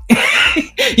what?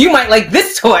 You might like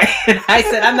this toy. And I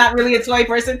said, I'm not really a toy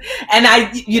person. And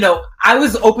I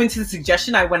was open to the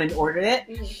suggestion. I went and ordered it.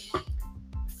 Mm-hmm.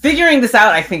 Figuring this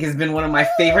out, I think, has been one of my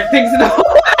favorite things in the whole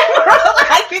world.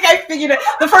 I think I figured it.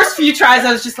 The first few tries,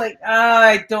 I was just like,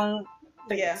 I don't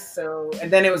think so.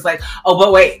 And then it was like, oh,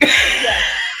 but wait. Yeah.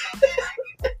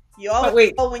 You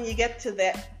always know when you get to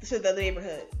the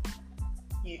neighborhood.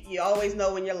 You always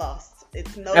know when you're lost.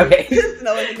 It's no in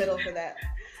the middle for that.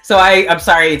 So I'm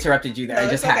sorry I interrupted you there. No, I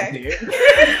just had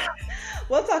to.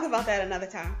 We'll talk about that another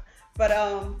time. But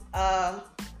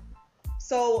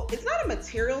so it's not a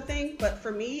material thing, but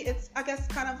for me, it's, I guess,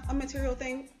 kind of a material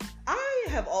thing. I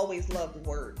have always loved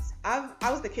words. I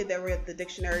was the kid that read the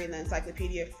dictionary and the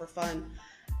encyclopedia for fun.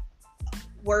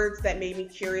 Words that made me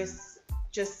curious,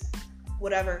 just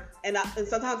whatever. And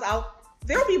sometimes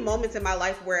there'll be moments in my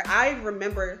life where I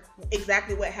remember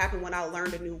exactly what happened when I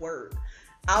learned a new word.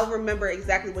 I'll remember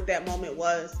exactly what that moment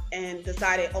was and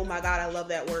decided, oh my God, I love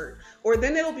that word. Or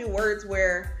then it'll be words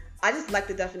where I just like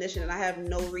the definition and I have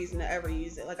no reason to ever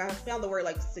use it. Like, I found the word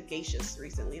like sagacious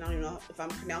recently. I don't even know if I'm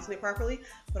pronouncing it properly,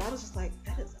 but I was just like,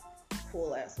 that is a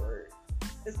cool ass word.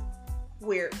 It's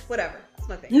weird. Whatever. It's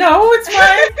my thing. No, it's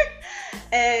fine.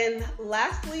 And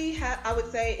lastly, I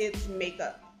would say it's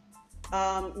makeup.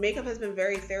 Makeup has been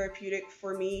very therapeutic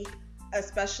for me,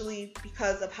 especially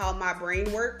because of how my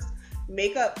brain works.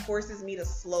 Makeup forces me to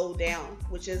slow down,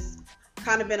 which has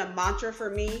kind of been a mantra for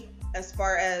me as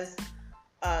far as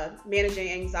managing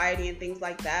anxiety and things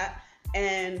like that.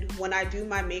 And when I do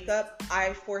my makeup,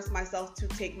 I force myself to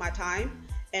take my time.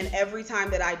 And every time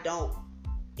that I don't,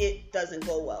 it doesn't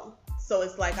go well. So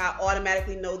it's like I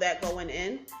automatically know that going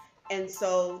in. And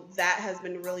so that has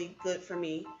been really good for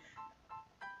me.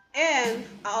 And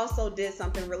I also did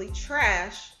something really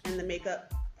trash in the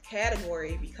makeup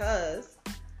category because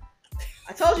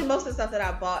I told you most of the stuff that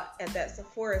I bought at that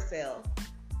Sephora sale.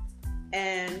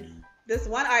 And this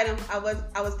one item, I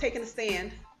was taking a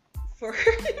stand for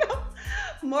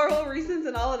moral reasons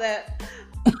and all of that.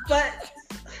 But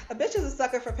a bitch is a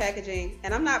sucker for packaging,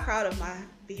 and I'm not proud of my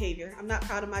behavior. I'm not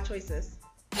proud of my choices.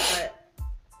 But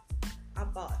I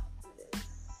bought this.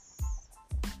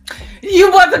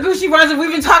 You bought the Gucci bronzer.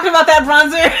 We've been talking about that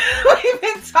bronzer. We've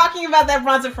been talking about that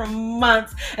bronzer for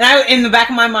months. And in the back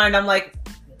of my mind, I'm like,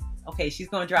 okay, she's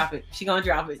gonna drop it. She gonna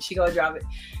drop it. She gonna drop it.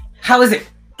 How is it?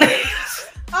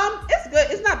 It's good.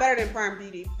 It's not better than Prime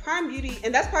Beauty. Prime Beauty,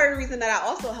 and that's part of the reason that I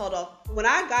also held off. When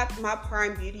I got my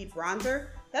Prime Beauty bronzer,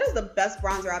 that is the best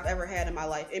bronzer I've ever had in my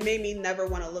life. It made me never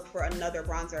want to look for another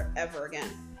bronzer ever again.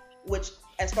 Which,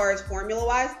 as far as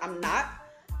formula-wise, I'm not.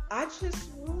 I just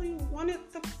really wanted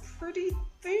the pretty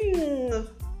thing.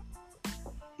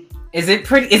 Is it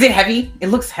pretty? Is it heavy? It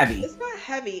looks heavy. It's not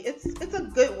heavy. It's a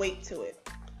good weight to it.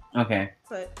 Okay.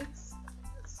 But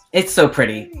it's so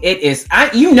pretty. It is.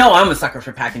 I'm a sucker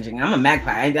for packaging. I'm a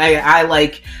magpie. I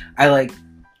like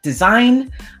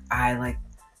design. I like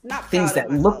not things that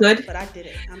look good. But I did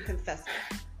it. I'm confessing.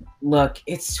 Look,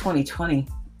 it's 2020.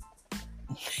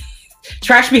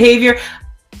 Trash behavior.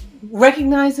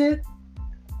 Recognize it.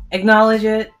 acknowledge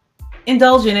it,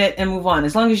 indulge in it, and move on.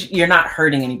 As long as you're not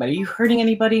hurting anybody. Are you hurting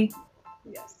anybody?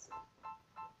 Yes.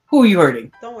 Who are you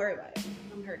hurting? Don't worry about it.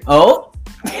 I'm hurting. Oh?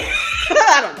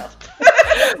 I don't know.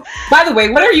 By the way,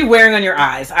 what are you wearing on your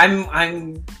eyes?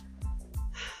 I'm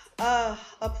a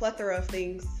plethora of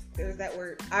things. There's that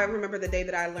word. I remember the day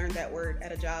that I learned that word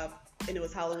at a job, and it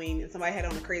was Halloween, and somebody had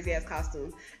on a crazy ass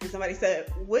costume, and somebody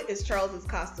said, "What is Charles's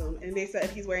costume?" And they said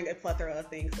he's wearing a plethora of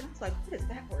things. And I was like, "What is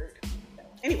that word?"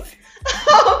 Anyway,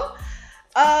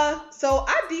 so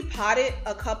I depotted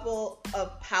a couple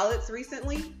of palettes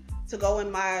recently to go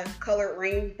in my Colored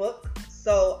Rain book.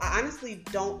 So I honestly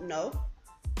don't know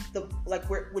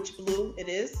which blue it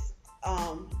is,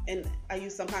 and I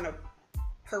used some kind of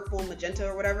purple magenta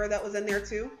or whatever that was in there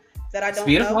too that I don't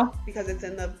know because it's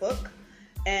in the book.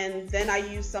 And then I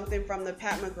used something from the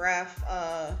Pat McGrath,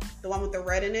 the one with the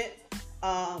red in it.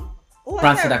 I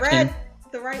said red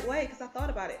the right way because I thought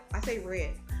about it. I say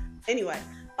red. Anyway,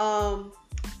 one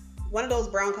of those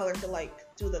brown colors to like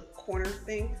do the corner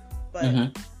thing,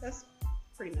 but that's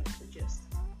pretty much the gist.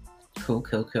 Cool.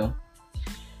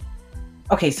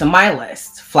 Okay, so my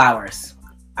list, flowers.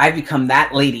 I've become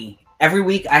that lady. Every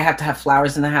week I have to have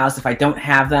flowers in the house. If I don't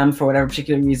have them for whatever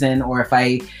particular reason, or if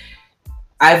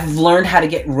I've learned how to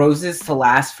get roses to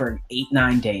last for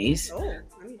 8-9 days. Oh,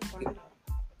 I need to find out.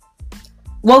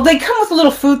 Well, they come with a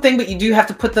little food thing, but you do have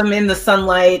to put them in the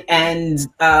sunlight and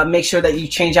make sure that you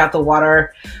change out the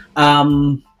water.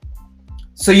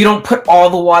 So you don't put all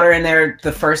the water in there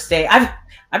the first day. I've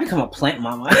become a plant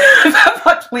mama. I've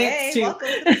bought plants too. Welcome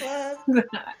to the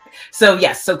club. So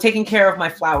yes, so taking care of my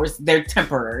flowers, they're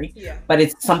temporary, but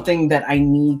it's something that I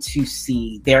need to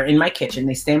see. They're in my kitchen.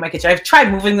 They stay in my kitchen. I've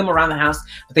tried moving them around the house,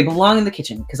 but they belong in the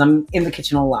kitchen because I'm in the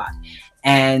kitchen a lot.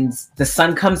 And the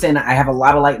sun comes in. I have a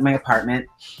lot of light in my apartment.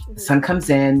 The sun comes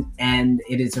in, and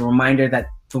it is a reminder that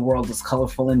the world is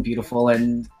colorful and beautiful,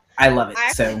 and I love it. I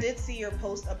actually did see your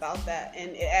post about that,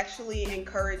 and it actually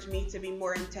encouraged me to be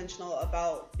more intentional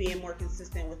about being more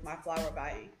consistent with my flower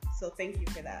buying. So thank you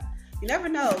for that. You never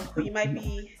know who you might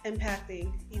be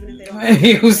impacting, even if they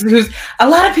don't. A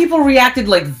lot of people reacted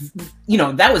like,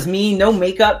 that was me, no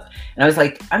makeup. And I was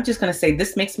like, I'm just going to say,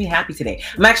 this makes me happy today.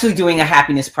 I'm actually doing a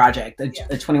happiness project,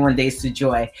 a 21 Days to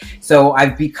Joy. So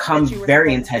I've become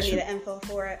very intentional. You the info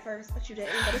for it at first, but you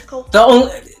didn't. But it's cool.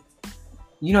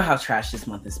 You know how trash this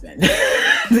month has been.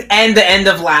 And the end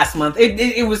of last month.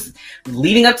 It was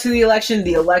leading up to the election,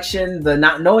 the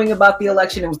not knowing about the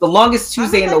election. It was the longest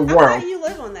Tuesday in the world. I'm letting you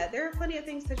live on that. There are plenty of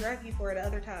things to drag you for at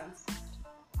other times.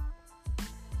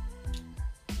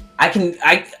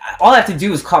 All I have to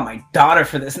do is call my daughter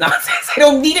for this nonsense. I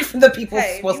don't need it from the people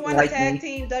who's supposed to like me.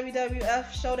 Hey, you want a tag team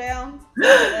WWF showdown?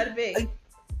 Let it be.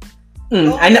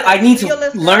 I need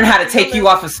to learn how to take you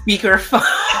off a speakerphone.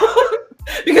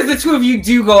 Because the two of you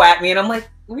do go at me, and I'm like,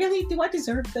 really? Do I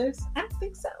deserve this? I don't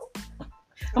think so.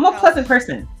 I'm a pleasant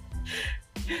person.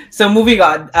 So moving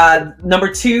on.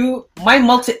 Number 2,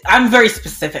 I'm very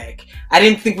specific. I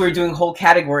didn't think we were doing whole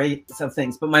categories of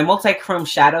things, but my multi-chrome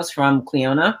shadows from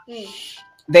Clionadh,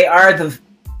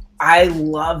 I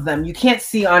love them. You can't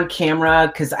see on camera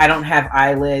because I don't have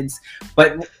eyelids,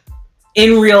 but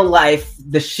in real life,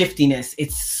 the shiftiness,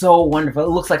 it's so wonderful. It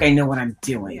looks like I know what I'm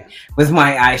doing with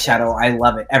my eyeshadow. I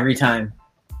love it every time.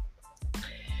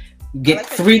 Get like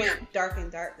 3 dark and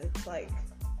dark. It's like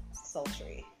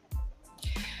sultry.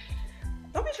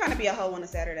 Don't be trying to be a hoe on a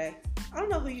Saturday. I don't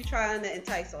know who you're trying to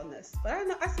entice on this, but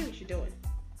I see what you're doing.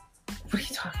 What are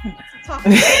you talking about?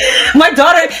 My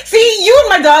daughter, see, you and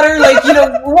my daughter,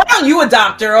 why don't you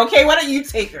adopt her, okay? Why don't you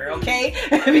take her, okay?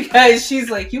 Because she's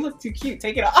like, you look too cute,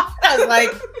 take it off. I was like,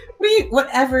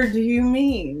 whatever do you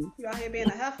mean? You out here being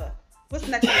a heifer. What's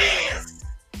next on your list?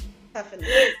 Heffing.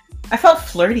 I felt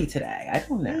flirty today. I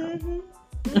don't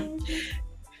know.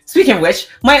 Speaking of which,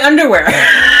 my underwear.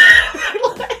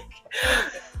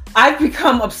 I've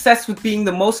become obsessed with being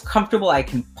the most comfortable I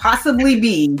can possibly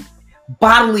be,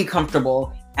 bodily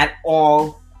comfortable at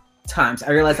all times.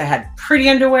 I realized I had pretty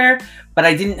underwear, but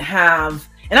I didn't have,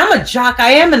 and I'm a jock.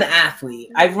 I am an athlete.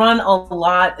 I run a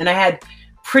lot, and I had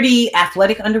pretty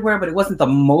athletic underwear, but it wasn't the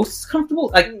most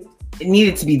comfortable. Like, it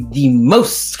needed to be the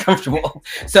most comfortable.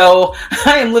 So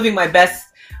I am living my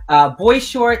best boy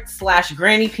short /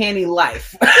 granny panty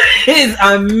life. It is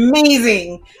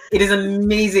amazing. It is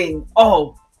amazing.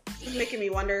 Oh, it's making me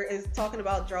wonder, is talking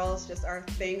about draws just our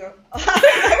thing? Or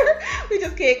we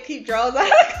just can't keep draws out of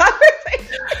the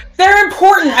conversation. They're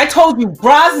important. I told you,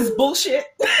 bras is bullshit.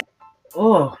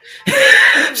 Oh,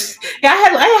 yeah.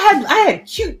 I had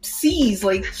cute C's,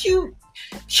 like cute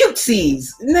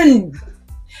C's, and then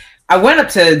I went up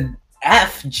to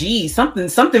F, G,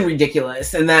 something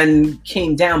ridiculous, and then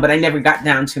came down, but I never got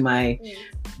down to my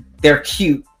they're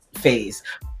cute phase.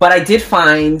 But I did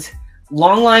find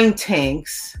long line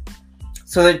tanks,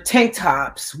 so they're tank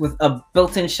tops with a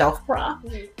built-in shelf bra,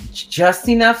 just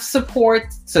enough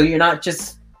support so you're not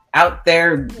just out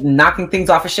there knocking things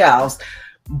off of shelves,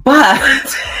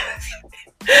 but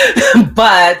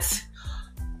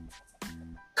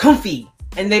comfy,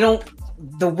 and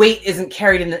the weight isn't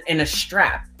carried in a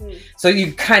strap. So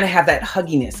you kind of have that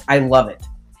hugginess. I love it.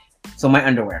 So my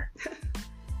underwear.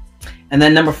 And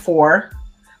then number 4,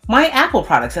 my Apple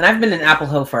products. And I've been an Apple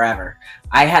hoe forever.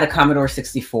 I had a Commodore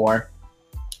 64.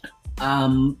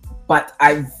 But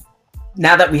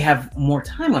now that we have more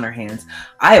time on our hands,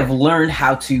 I have learned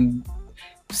how to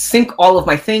sync all of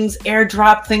my things,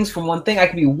 airdrop things from one thing. I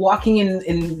can be walking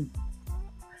in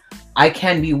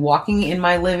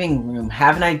my living room,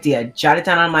 have an idea, jot it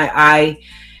down on my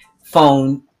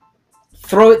iPhone,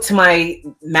 throw it to my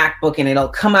MacBook, and it'll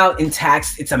come out in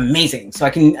text. It's amazing. So I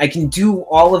can do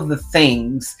all of the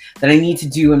things that I need to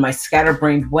do in my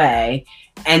scatterbrained way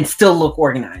and still look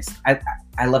organized.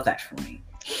 I love that for me.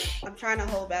 I'm trying to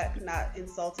hold back not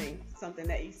insulting something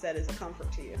that you said is a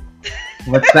comfort to you.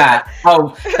 What's that?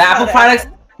 Oh, the Apple products?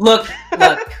 Look.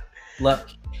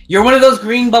 You're one of those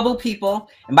green bubble people.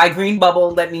 And by green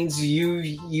bubble, that means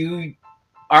you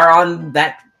are on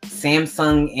that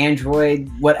Samsung, Android,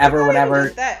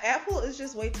 whatever. That Apple is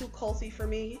just way too culty for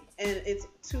me, and it's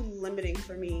too limiting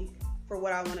for me for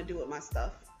what I want to do with my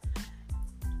stuff.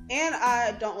 And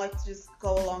I don't like to just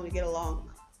go along to get along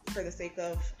for the sake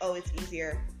of, oh, it's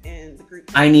easier and the group.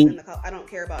 I don't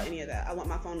care about any of that. I want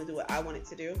my phone to do what I want it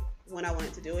to do when I want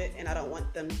it to do it, and I don't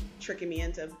want them tricking me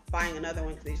into buying another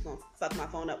one because they're just gonna fuck my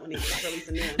phone up when they release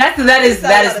a new one. That is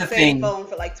the thing. Phone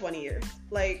for like 20 years,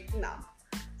 like no.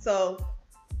 So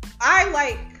I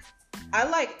like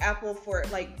Apple for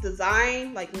like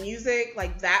design, like music,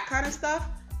 like that kind of stuff.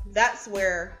 That's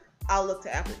where I'll look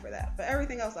to Apple for that. But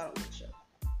everything else, I don't give a shit.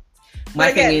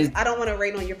 My thing is, I don't want to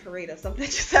rain on your parade of something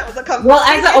that was a comfort. Well,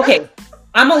 okay,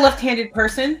 I'm a left-handed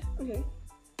person,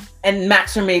 and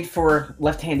Macs are made for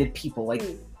left-handed people. Like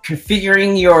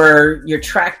configuring your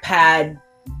trackpad,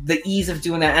 the ease of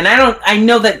doing that. And I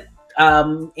know that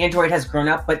Android has grown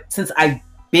up, but since I've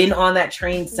been on that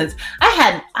train since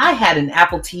I had an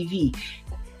Apple TV.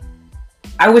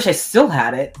 I wish I still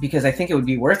had it because I think it would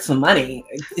be worth some money.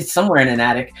 It's somewhere in an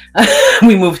attic.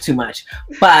 We moved too much,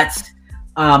 but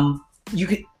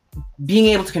being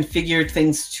able to configure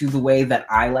things to the way that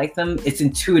I like them. It's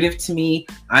intuitive to me.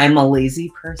 I'm a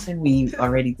lazy person. We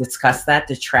already discussed that.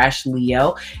 The trash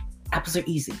Leo. Apples are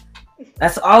easy.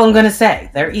 That's all I'm gonna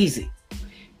say. They're easy.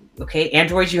 Okay,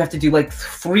 Androids, you have to do like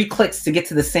 3 clicks to get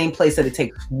to the same place that it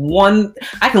takes one.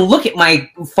 I can look at my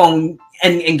phone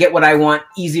and get what I want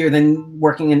easier than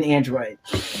working in Android.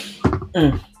 So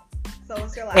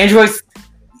what's your last?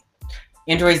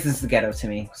 Androids is the ghetto to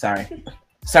me. Sorry.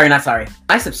 Not sorry.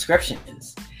 My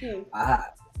subscriptions.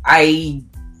 I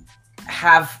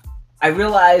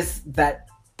realize that,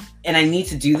 and I need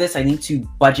to do this. I need to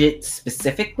budget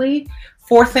specifically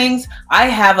for things. I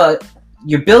have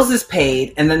your bills is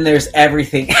paid, and then there's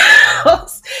everything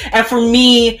else. And for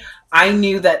me, I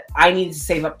knew that I needed to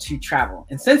save up to travel.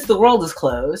 And since the world is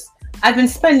closed, I've been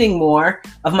spending more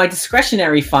of my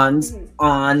discretionary funds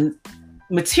on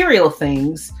material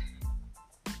things.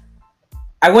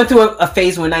 I went through a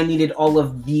phase when I needed all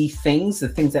of the things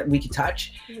that we could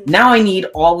touch. Now I need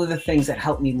all of the things that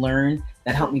help me learn,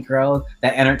 that help me grow,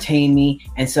 that entertain me.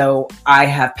 And so I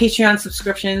have Patreon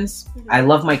subscriptions. I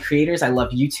love my creators. I love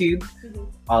YouTube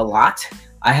a lot.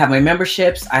 I have my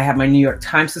memberships. I have my New York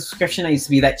Times subscription. I used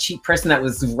to be that cheap person that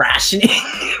was rationing.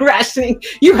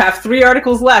 You have 3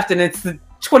 articles left and it's the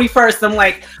 21st. I'm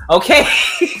like, okay,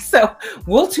 so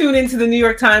we'll tune into the New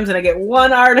York Times and I get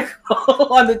 1 article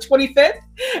on the 25th.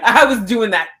 I was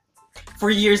doing that for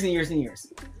years and years and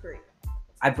years. Great.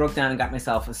 I broke down and got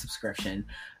myself a subscription.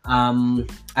 I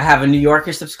have a New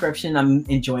Yorker subscription. I'm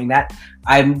enjoying that.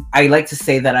 I like to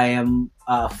say that I am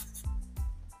a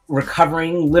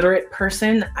recovering literate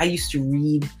person. I used to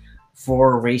read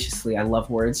voraciously. I love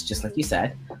words, just like you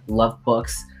said. Love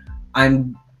books.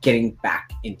 I'm getting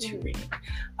back into reading.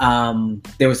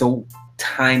 There was a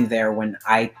time there when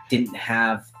I didn't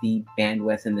have the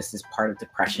bandwidth, and this is part of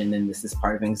depression, and this is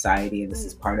part of anxiety, and this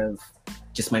is part of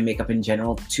just my makeup in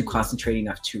general, to concentrate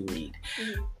enough to read.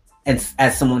 And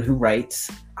as someone who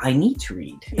writes, I need to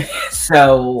read.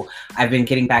 So I've been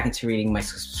getting back into reading. My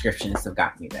subscriptions have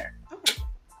gotten me there. Okay.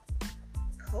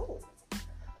 Cool.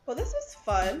 Well, this was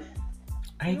fun.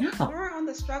 I know. We're on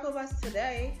the struggle bus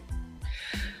today.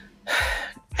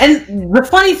 And the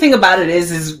funny thing about it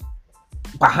is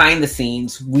behind the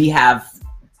scenes, we have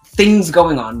things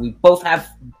going on. We both have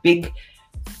big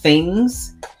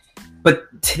things, but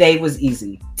today was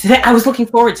easy. Today, I was looking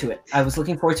forward to it. I was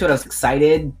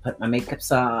excited, put my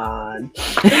makeups on,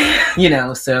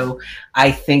 so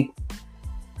I think,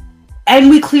 and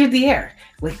we cleared the air.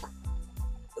 Like,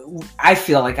 I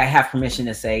feel like I have permission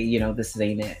to say, this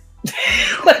ain't it.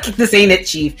 Like, this ain't it,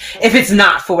 Chief. If it's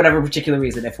not for whatever particular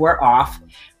reason, if we're off,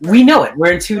 we know it.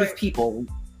 We're intuitive people.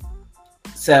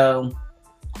 So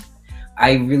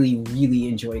I really, really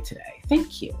enjoyed today.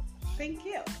 Thank you. Thank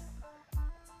you.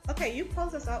 Okay, you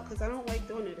close us out because I don't like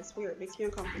doing it. It's weird. It makes me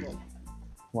uncomfortable.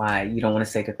 Why? You don't want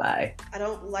to say goodbye? I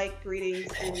don't like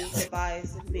greetings and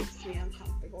goodbyes. It makes me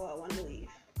uncomfortable. I want to leave.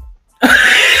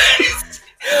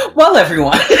 Well,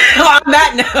 everyone, on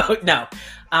that note, no.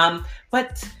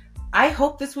 But I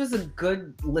hope this was a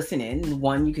good listen-in.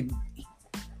 One, you could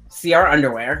see our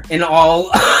underwear in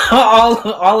all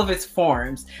of its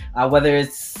forms, whether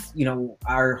it's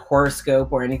our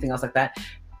horoscope or anything else like that.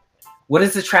 What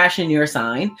is the trash in your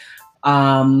sign?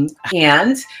 And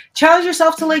challenge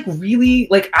yourself to really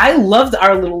I loved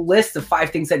our little list of 5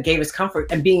 things that gave us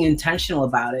comfort and being intentional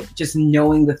about it, just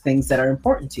knowing the things that are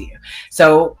important to you.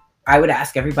 So I would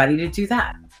ask everybody to do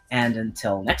that. And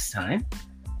until next time.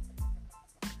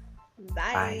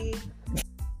 Bye. Bye.